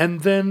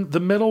 and then the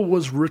medal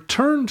was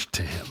returned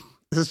to him.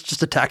 Is this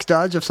just a tax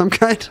dodge of some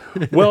kind?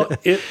 Well,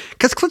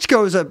 because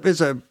Klitschko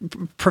is a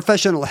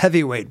professional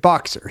heavyweight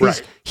boxer.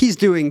 He's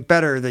doing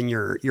better than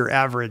your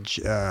average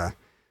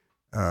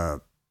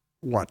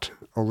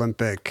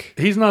Olympic.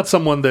 He's not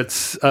someone that's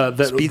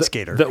speed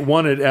skater that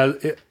won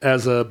it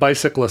as a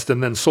bicyclist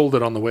and then sold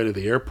it on the way to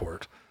the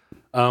airport.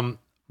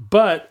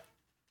 But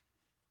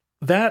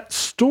that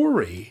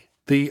story,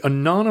 the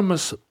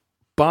anonymous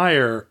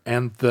buyer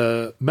and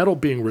the medal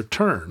being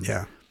returned,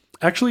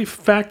 actually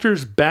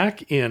factors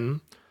back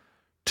in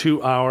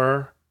to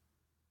our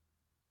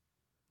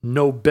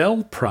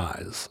Nobel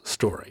Prize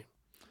story.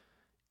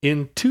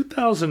 In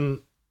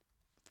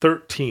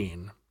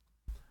 2013,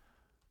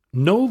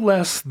 no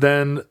less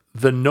than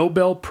the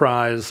Nobel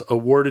Prize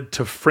awarded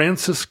to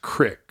Francis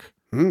Crick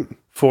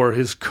for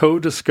his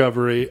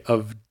co-discovery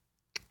of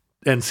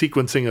and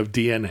sequencing of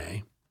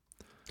DNA.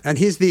 And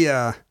he's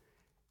the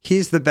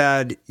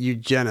bad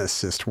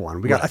eugenicist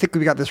one. I think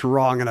we got this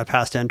wrong in a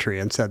past entry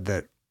and said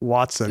that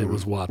Watson. It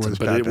was Watson,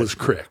 but bad, it was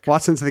Crick.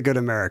 Watson's the good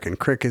American.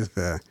 Crick is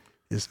the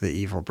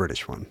evil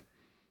British one.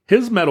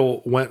 His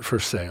medal went for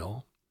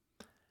sale,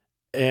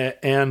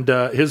 and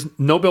his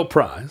Nobel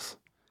Prize,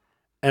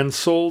 and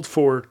sold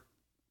for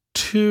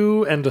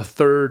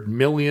 $2.33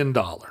 million.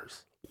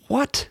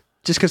 What?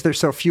 Just because there's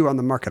so few on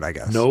the market, I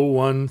guess. No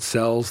one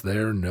sells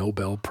their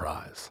Nobel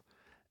Prize.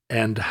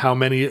 And how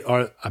many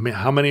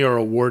are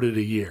awarded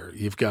a year?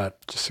 You've got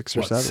just 6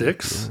 or 7.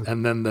 6,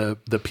 and then the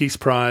Peace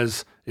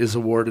Prize is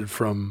awarded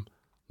from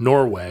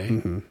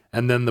Norway,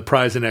 and then the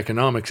prize in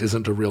economics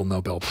isn't a real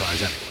Nobel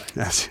Prize anyway.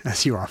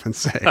 As you often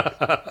say.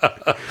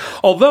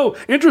 Although,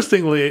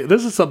 interestingly,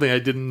 this is something I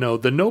didn't know.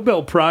 The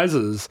Nobel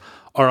Prizes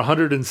are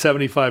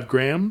 175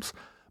 grams,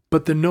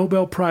 but the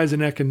Nobel Prize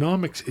in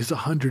economics is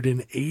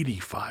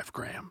 185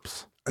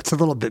 grams. It's a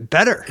little bit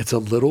better. It's a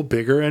little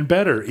bigger and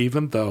better,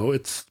 even though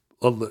it's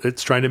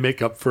trying to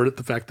make up for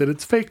the fact that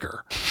it's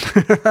faker.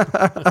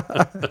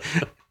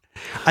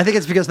 I think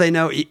it's because they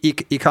know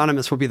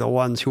economists will be the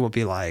ones who will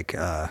be like,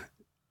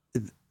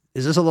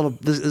 "Is this a little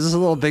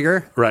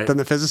bigger than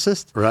the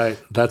physicist?" Right.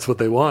 That's what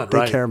they want.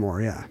 They care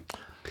more. Yeah.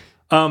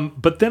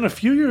 But then a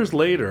few years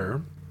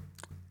later,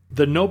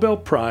 the Nobel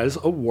Prize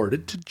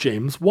awarded to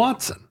James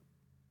Watson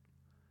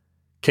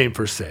came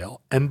for sale,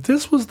 and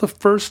this was the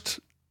first.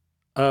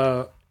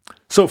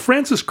 So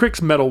Francis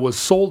Crick's medal was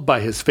sold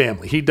by his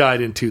family. He died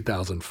in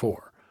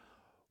 2004.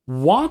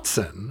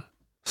 Watson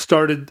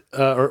started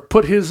or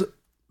put his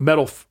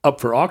medal up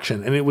for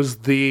auction, and it was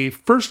the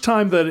first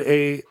time that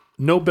a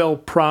Nobel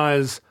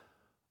Prize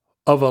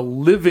of a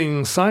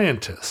living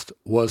scientist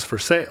was for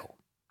sale.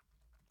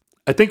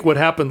 I think what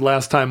happened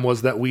last time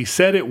was that we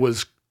said it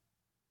was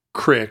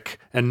Crick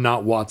and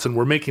not Watson.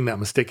 We're making that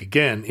mistake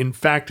again. In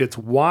fact, it's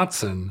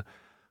Watson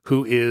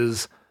who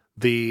is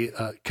the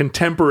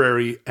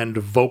contemporary and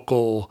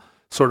vocal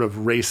sort of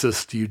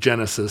racist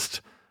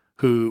eugenicist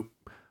who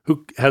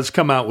has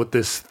come out with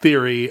this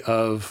theory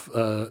of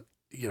a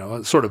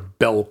sort of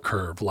bell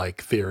curve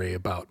like theory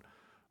about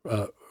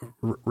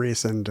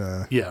race and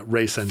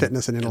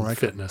fitness and intellect.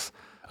 Fitness.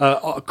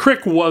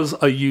 Crick was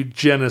a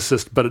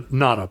eugenicist, but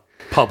not a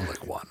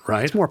public one,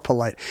 right? It's more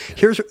polite.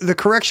 Here's the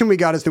correction we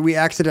got: is that we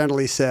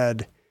accidentally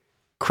said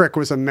Crick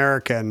was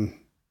American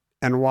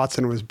and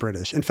Watson was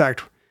British. In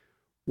fact,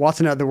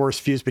 Watson had the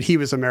worst views, but he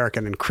was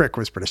American and Crick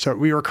was British. So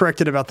we were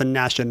corrected about the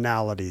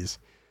nationalities,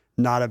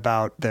 not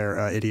about their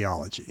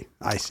ideology.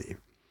 I see.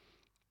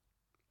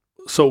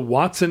 So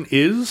Watson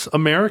is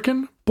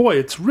American? Boy,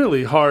 it's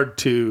really hard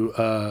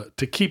to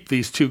keep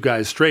these two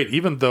guys straight,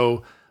 even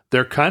though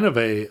they're kind of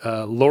a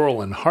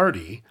Laurel and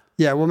Hardy.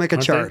 Yeah, we'll make a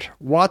chart.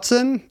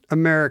 Watson,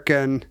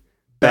 American,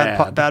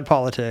 bad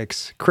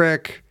politics.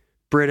 Crick,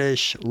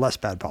 British, less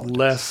bad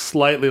politics.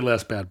 Slightly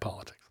less bad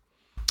politics.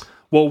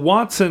 Well,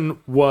 Watson,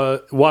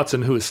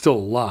 who is still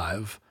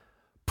alive,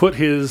 put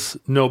his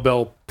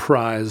Nobel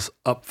Prize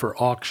up for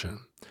auction.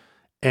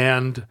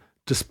 And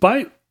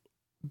despite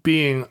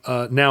being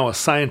now a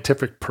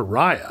scientific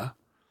pariah,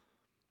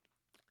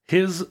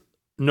 his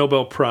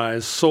Nobel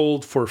Prize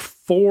sold for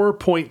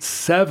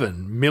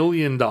 $4.7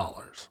 million,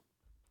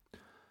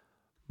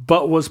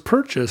 but was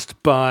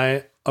purchased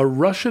by a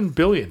Russian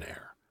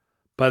billionaire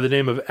by the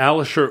name of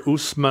Alisher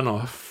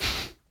Usmanov.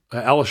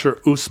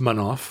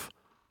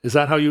 Is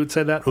that how you would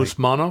say that?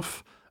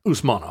 Usmanov?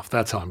 Usmanov,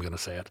 that's how I'm going to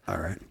say it. All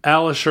right.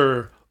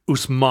 Alisher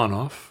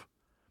Usmanov,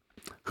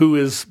 who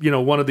is,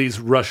 one of these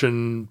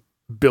Russian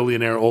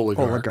billionaire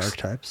oligarch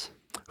types,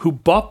 who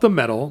bought the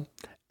medal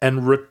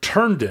and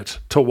returned it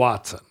to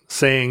Watson,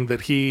 saying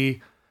that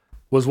he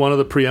was one of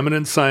the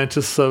preeminent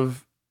scientists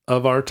of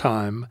our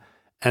time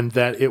and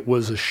that it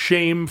was a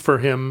shame for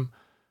him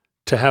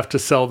to have to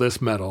sell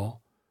this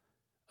medal.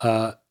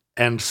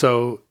 And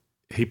so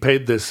he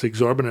paid this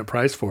exorbitant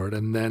price for it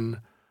and then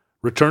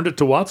returned it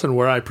to Watson,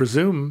 where I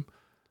presume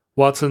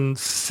Watson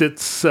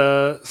sits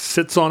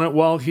on it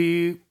while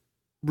he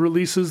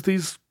releases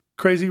these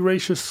crazy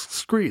racist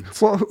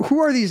screeds. Well, who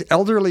are these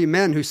elderly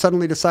men who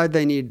suddenly decide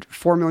they need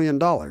 $4 million?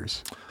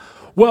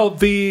 Well,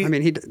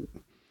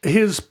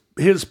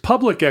 his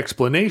public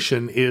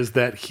explanation is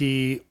that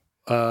he's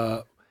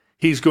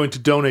going to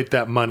donate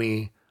that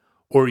money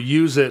or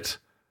use it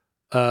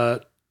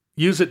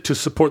to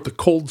support the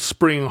Cold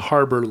Spring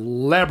Harbor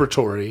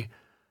Laboratory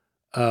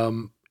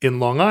in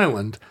Long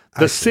Island,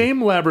 the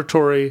same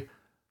laboratory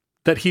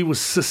that he was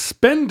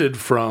suspended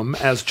from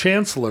as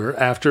chancellor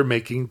after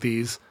making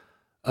these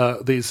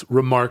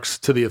remarks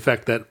to the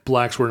effect that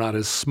blacks were not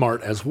as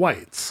smart as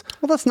whites.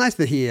 Well, that's nice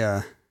that he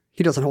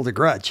doesn't hold a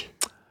grudge.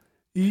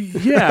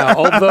 Yeah,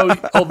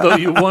 although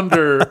you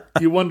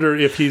wonder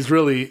if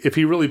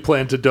he really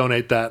planned to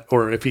donate that,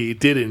 or if he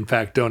did in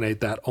fact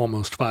donate that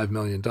almost $5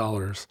 million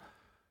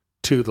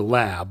to the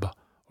lab,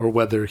 or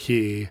whether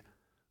he,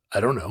 I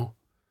don't know,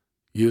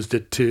 used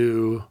it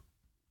to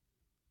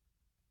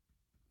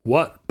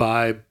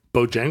buy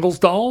Bojangles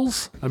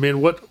dolls? I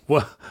mean, what?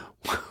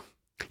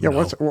 Yeah,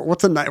 no.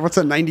 what's a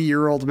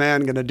 90-year-old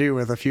man going to do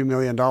with a few $1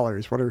 million?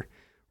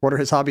 What are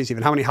his hobbies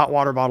even? How many hot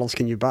water bottles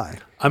can you buy?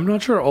 I'm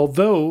not sure.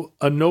 Although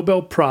a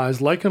Nobel Prize,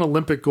 like an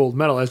Olympic gold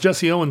medal, as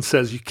Jesse Owens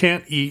says, you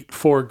can't eat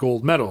 4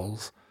 gold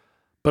medals,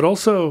 but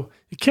also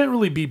you can't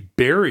really be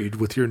buried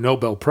with your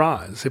Nobel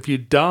Prize. If you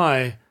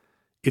die,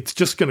 it's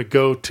just going to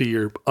go to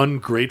your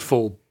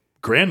ungrateful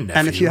grandnephew.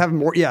 And if you have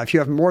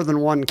more than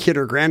one kid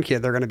or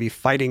grandkid, they're going to be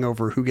fighting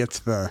over who gets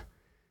the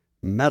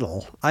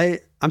medal.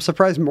 I'm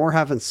surprised more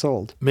haven't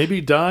sold. Maybe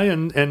die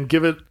and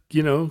give it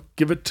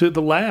to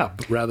the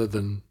lab rather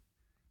than.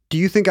 Do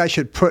you think I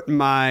should put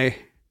my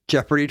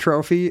Jeopardy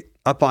trophy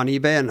up on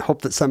eBay and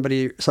hope that some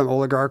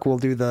oligarch will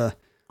do the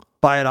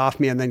buy it off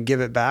me and then give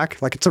it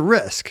back? Like, it's a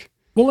risk.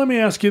 Well, let me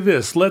ask you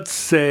this. Let's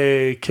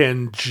say,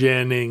 Ken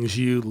Jennings,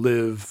 you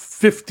live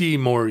 50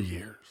 more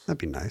years. That'd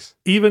be nice.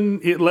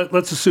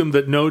 Let's assume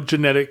that no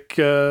genetic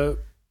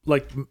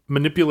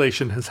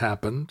manipulation has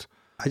happened.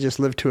 I just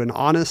lived to an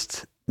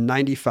honest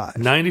 95.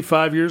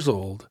 95 years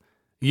old.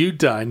 You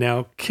die.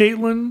 Now,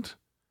 Caitlin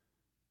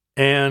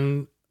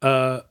and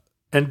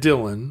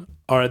Dylan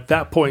are at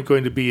that point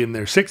going to be in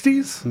their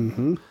 60s.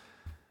 Mm-hmm.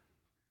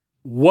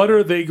 What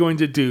are they going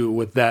to do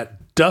with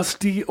that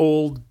dusty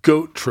old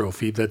goat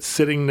trophy that's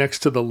sitting next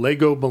to the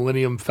Lego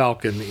Millennium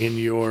Falcon in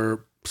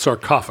your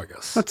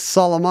sarcophagus? That's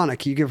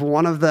Solomonic. You give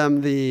one of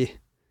them the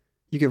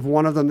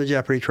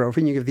Jeopardy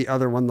trophy, and you give the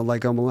other one the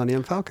Lego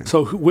Millennium Falcon.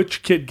 So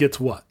which kid gets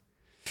what?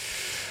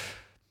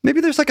 Maybe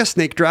there's like a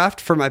snake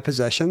draft for my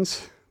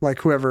possessions,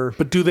 like whoever.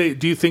 But do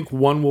you think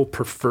one will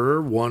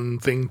prefer one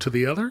thing to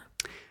the other?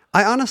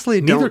 I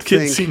honestly don't think.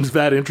 Neither kid seems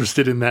that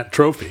interested in that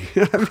trophy.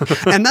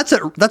 And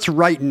that's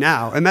right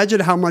now. Imagine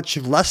how much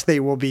less they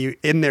will be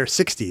in their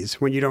 60s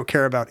when you don't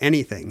care about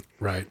anything.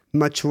 Right.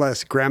 Much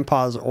less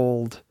grandpa's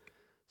old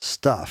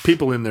stuff.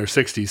 People in their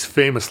 60s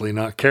famously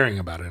not caring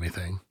about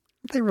anything.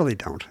 They really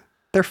don't.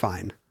 They're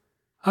fine.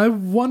 I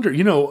wonder,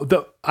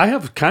 I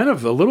have kind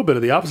of a little bit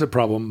of the opposite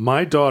problem.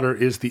 My daughter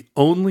is the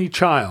only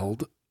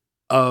child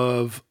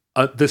of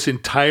this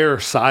entire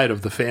side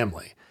of the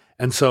family.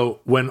 And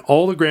so when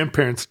all the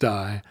grandparents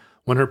die,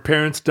 when her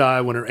parents die,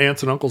 when her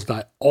aunts and uncles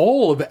die,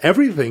 all of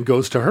everything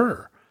goes to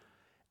her.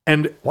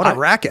 And what a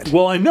racket.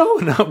 Well, I know.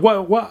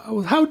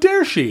 How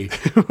dare she?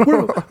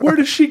 Where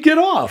does she get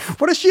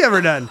off? What has she ever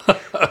done?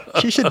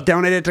 She should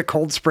donate it to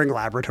Cold Spring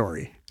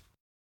Laboratory.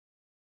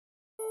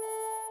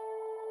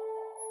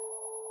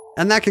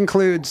 And that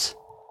concludes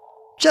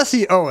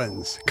Jesse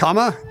Owens,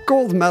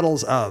 gold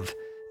medals of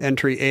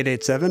entry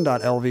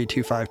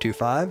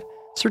 887.LV2525,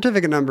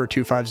 certificate number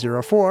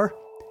 2504,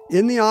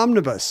 in the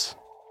omnibus.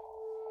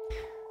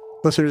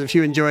 Listeners, if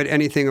you enjoyed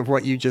anything of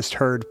what you just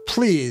heard,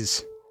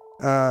 please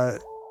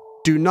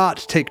do not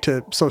take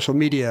to social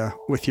media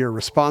with your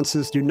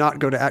responses. Do not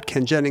go to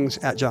 @KenJennings,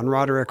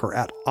 @JohnRoderick, or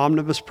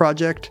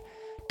 @OmnibusProject.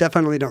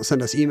 Definitely don't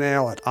send us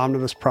email at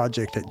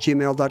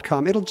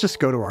omnibusproject@gmail.com. It'll just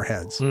go to our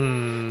heads.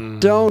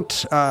 Don't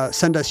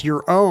send us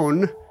your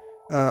own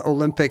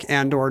Olympic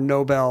and or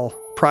Nobel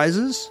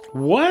prizes.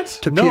 What?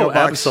 No,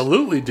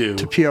 absolutely do.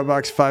 To P.O.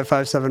 Box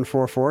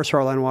 55744,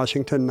 Shoreline,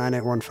 Washington,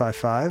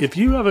 98155. If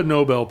you have a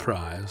Nobel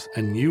Prize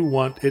and you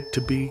want it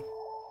to be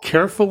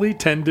carefully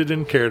tended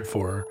and cared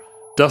for,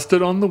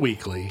 dusted on the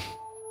weekly,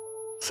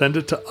 send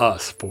it to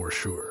us for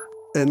sure.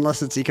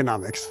 Unless it's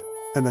economics.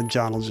 And then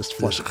John will just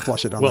flush it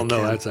on the can. Well,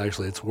 no,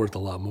 it's worth a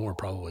lot more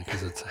probably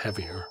because it's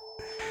heavier.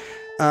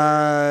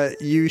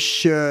 You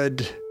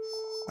should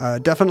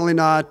definitely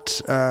not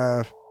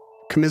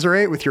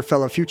commiserate with your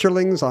fellow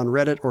futurelings on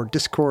Reddit or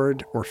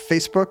Discord or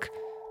Facebook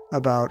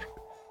about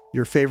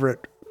your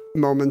favorite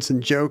moments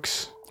and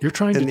jokes. You're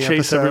trying to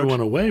chase episode. Everyone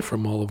away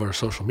from all of our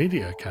social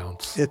media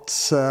accounts.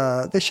 It's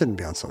they shouldn't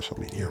be on social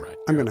media. You're right.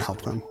 I'm going to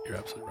help them. You're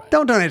absolutely right.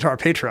 Don't donate to our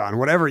Patreon,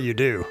 whatever you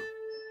do.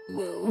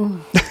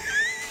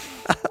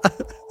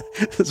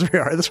 This is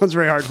very hard. This one's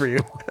very hard for you.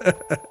 I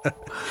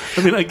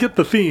mean, I get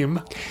the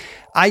theme.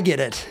 I get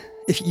it.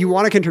 If you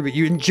want to contribute,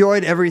 you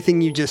enjoyed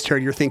everything you just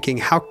heard, you're thinking,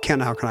 how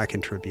can I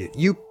contribute?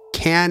 You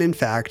can, in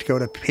fact, go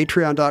to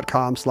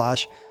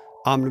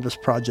patreon.com/Omnibus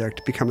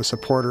Project, become a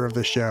supporter of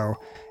the show,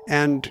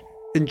 and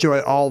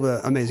enjoy all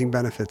the amazing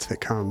benefits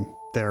that come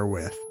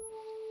therewith.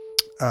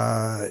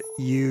 I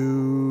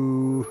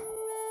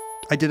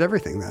did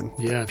everything then.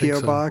 Yeah, I think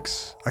P.O. so.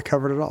 Box, I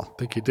covered it all. I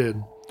think you did.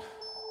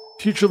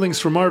 Futurelings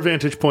from our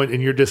vantage point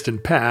in your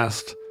distant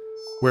past,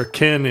 where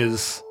Ken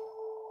is,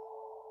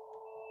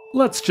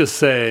 let's just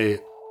say,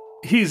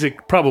 he's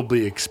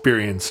probably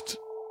experienced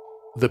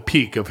the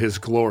peak of his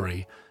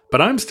glory,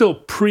 but I'm still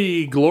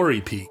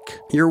pre-glory peak.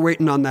 You're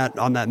waiting on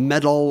that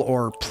medal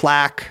or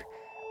plaque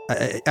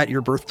at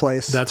your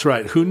birthplace. That's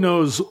right. Who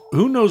knows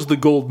the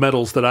gold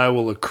medals that I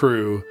will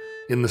accrue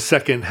in the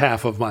second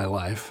half of my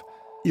life?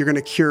 You're going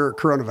to cure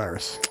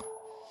coronavirus.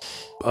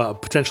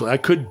 Potentially. I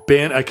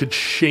could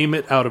shame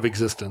it out of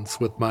existence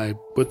with my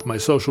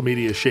social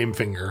media shame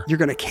finger. You're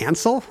going to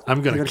cancel?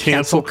 I'm going to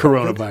cancel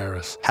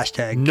coronavirus.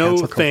 Hashtag no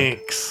cancel COVID.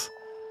 thanks.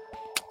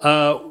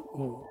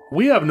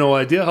 We have no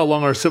idea how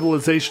long our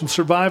civilization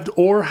survived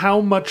or how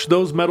much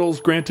those medals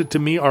granted to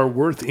me are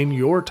worth in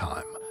your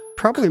time.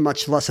 Probably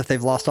much less if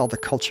they've lost all the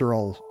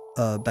cultural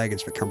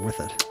baggage that come with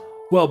it.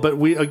 Well, but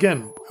we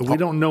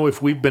don't know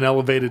if we've been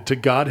elevated to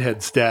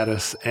godhead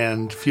status,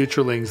 and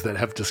futurelings that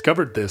have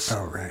discovered this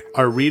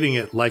are reading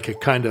it like a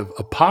kind of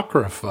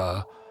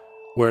apocrypha,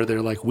 where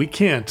they're like, we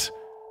can't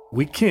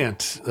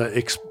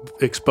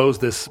expose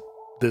this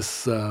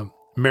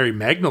Mary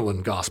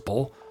Magdalene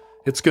gospel.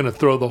 It's going to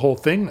throw the whole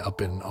thing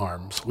up in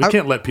arms. We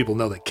can't let people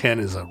know that Ken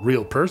is a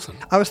real person.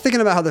 I was thinking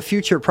about how the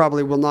future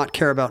probably will not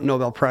care about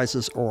Nobel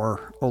Prizes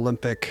or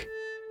Olympic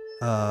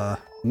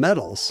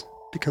medals,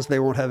 because they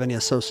won't have any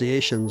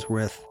associations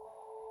with,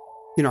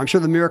 I'm sure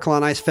the Miracle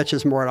on Ice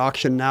fetches more at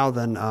auction now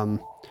than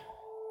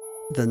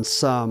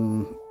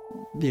some,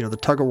 the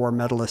tug-of-war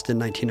medalist in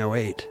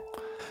 1908.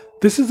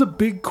 This is a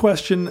big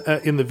question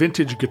in the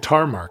vintage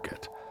guitar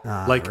market.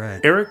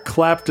 Eric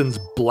Clapton's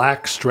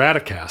Black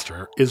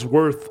Stratocaster is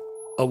worth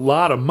a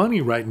lot of money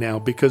right now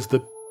because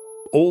the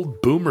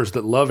old boomers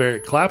that love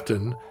Eric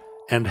Clapton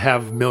and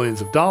have millions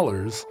of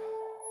dollars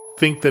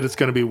think that it's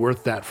going to be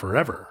worth that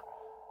forever.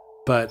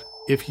 But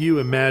if you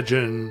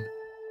imagine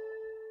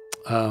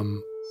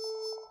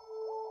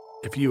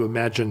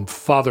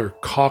Father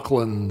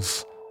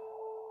Coughlin's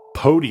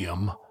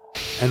podium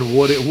and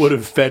what it would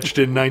have fetched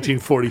in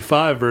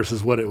 1945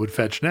 versus what it would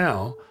fetch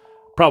now,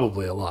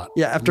 probably a lot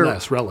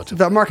less relative.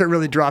 The market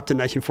really dropped in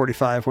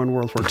 1945 when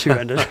World War II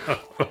ended.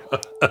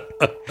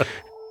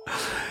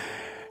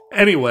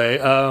 Anyway,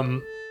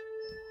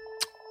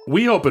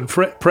 we hope and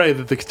pray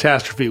that the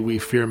catastrophe we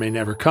fear may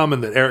never come,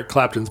 and that Eric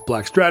Clapton's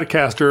Black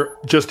Stratocaster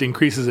just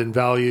increases in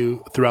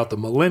value throughout the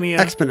millennia.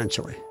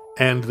 Exponentially.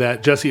 And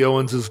that Jesse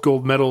Owens'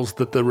 gold medals,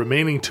 that the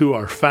remaining two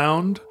are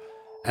found,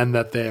 and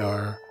that they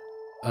are,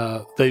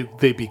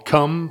 they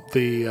become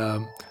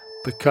the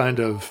kind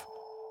of,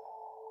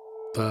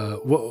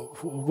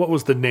 what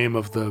was the name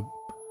of the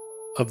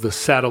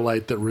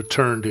satellite that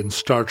returned in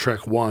Star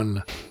Trek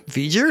 1?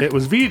 V'ger? It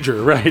was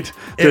V'ger, right.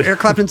 Eric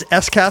Clapton's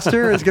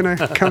S-Caster is going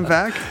to come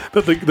back?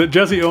 The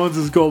Jesse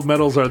Owens' gold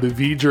medals are the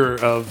V'ger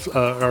of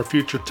our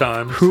future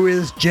times. Who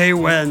is Jay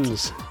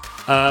Wens?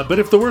 But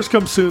if the worst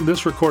comes soon,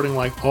 this recording,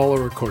 like all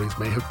our recordings,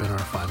 may have been our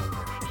final word.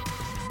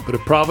 But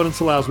if Providence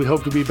allows, we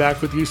hope to be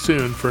back with you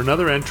soon for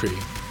another entry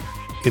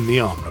in the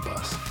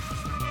Omnibus.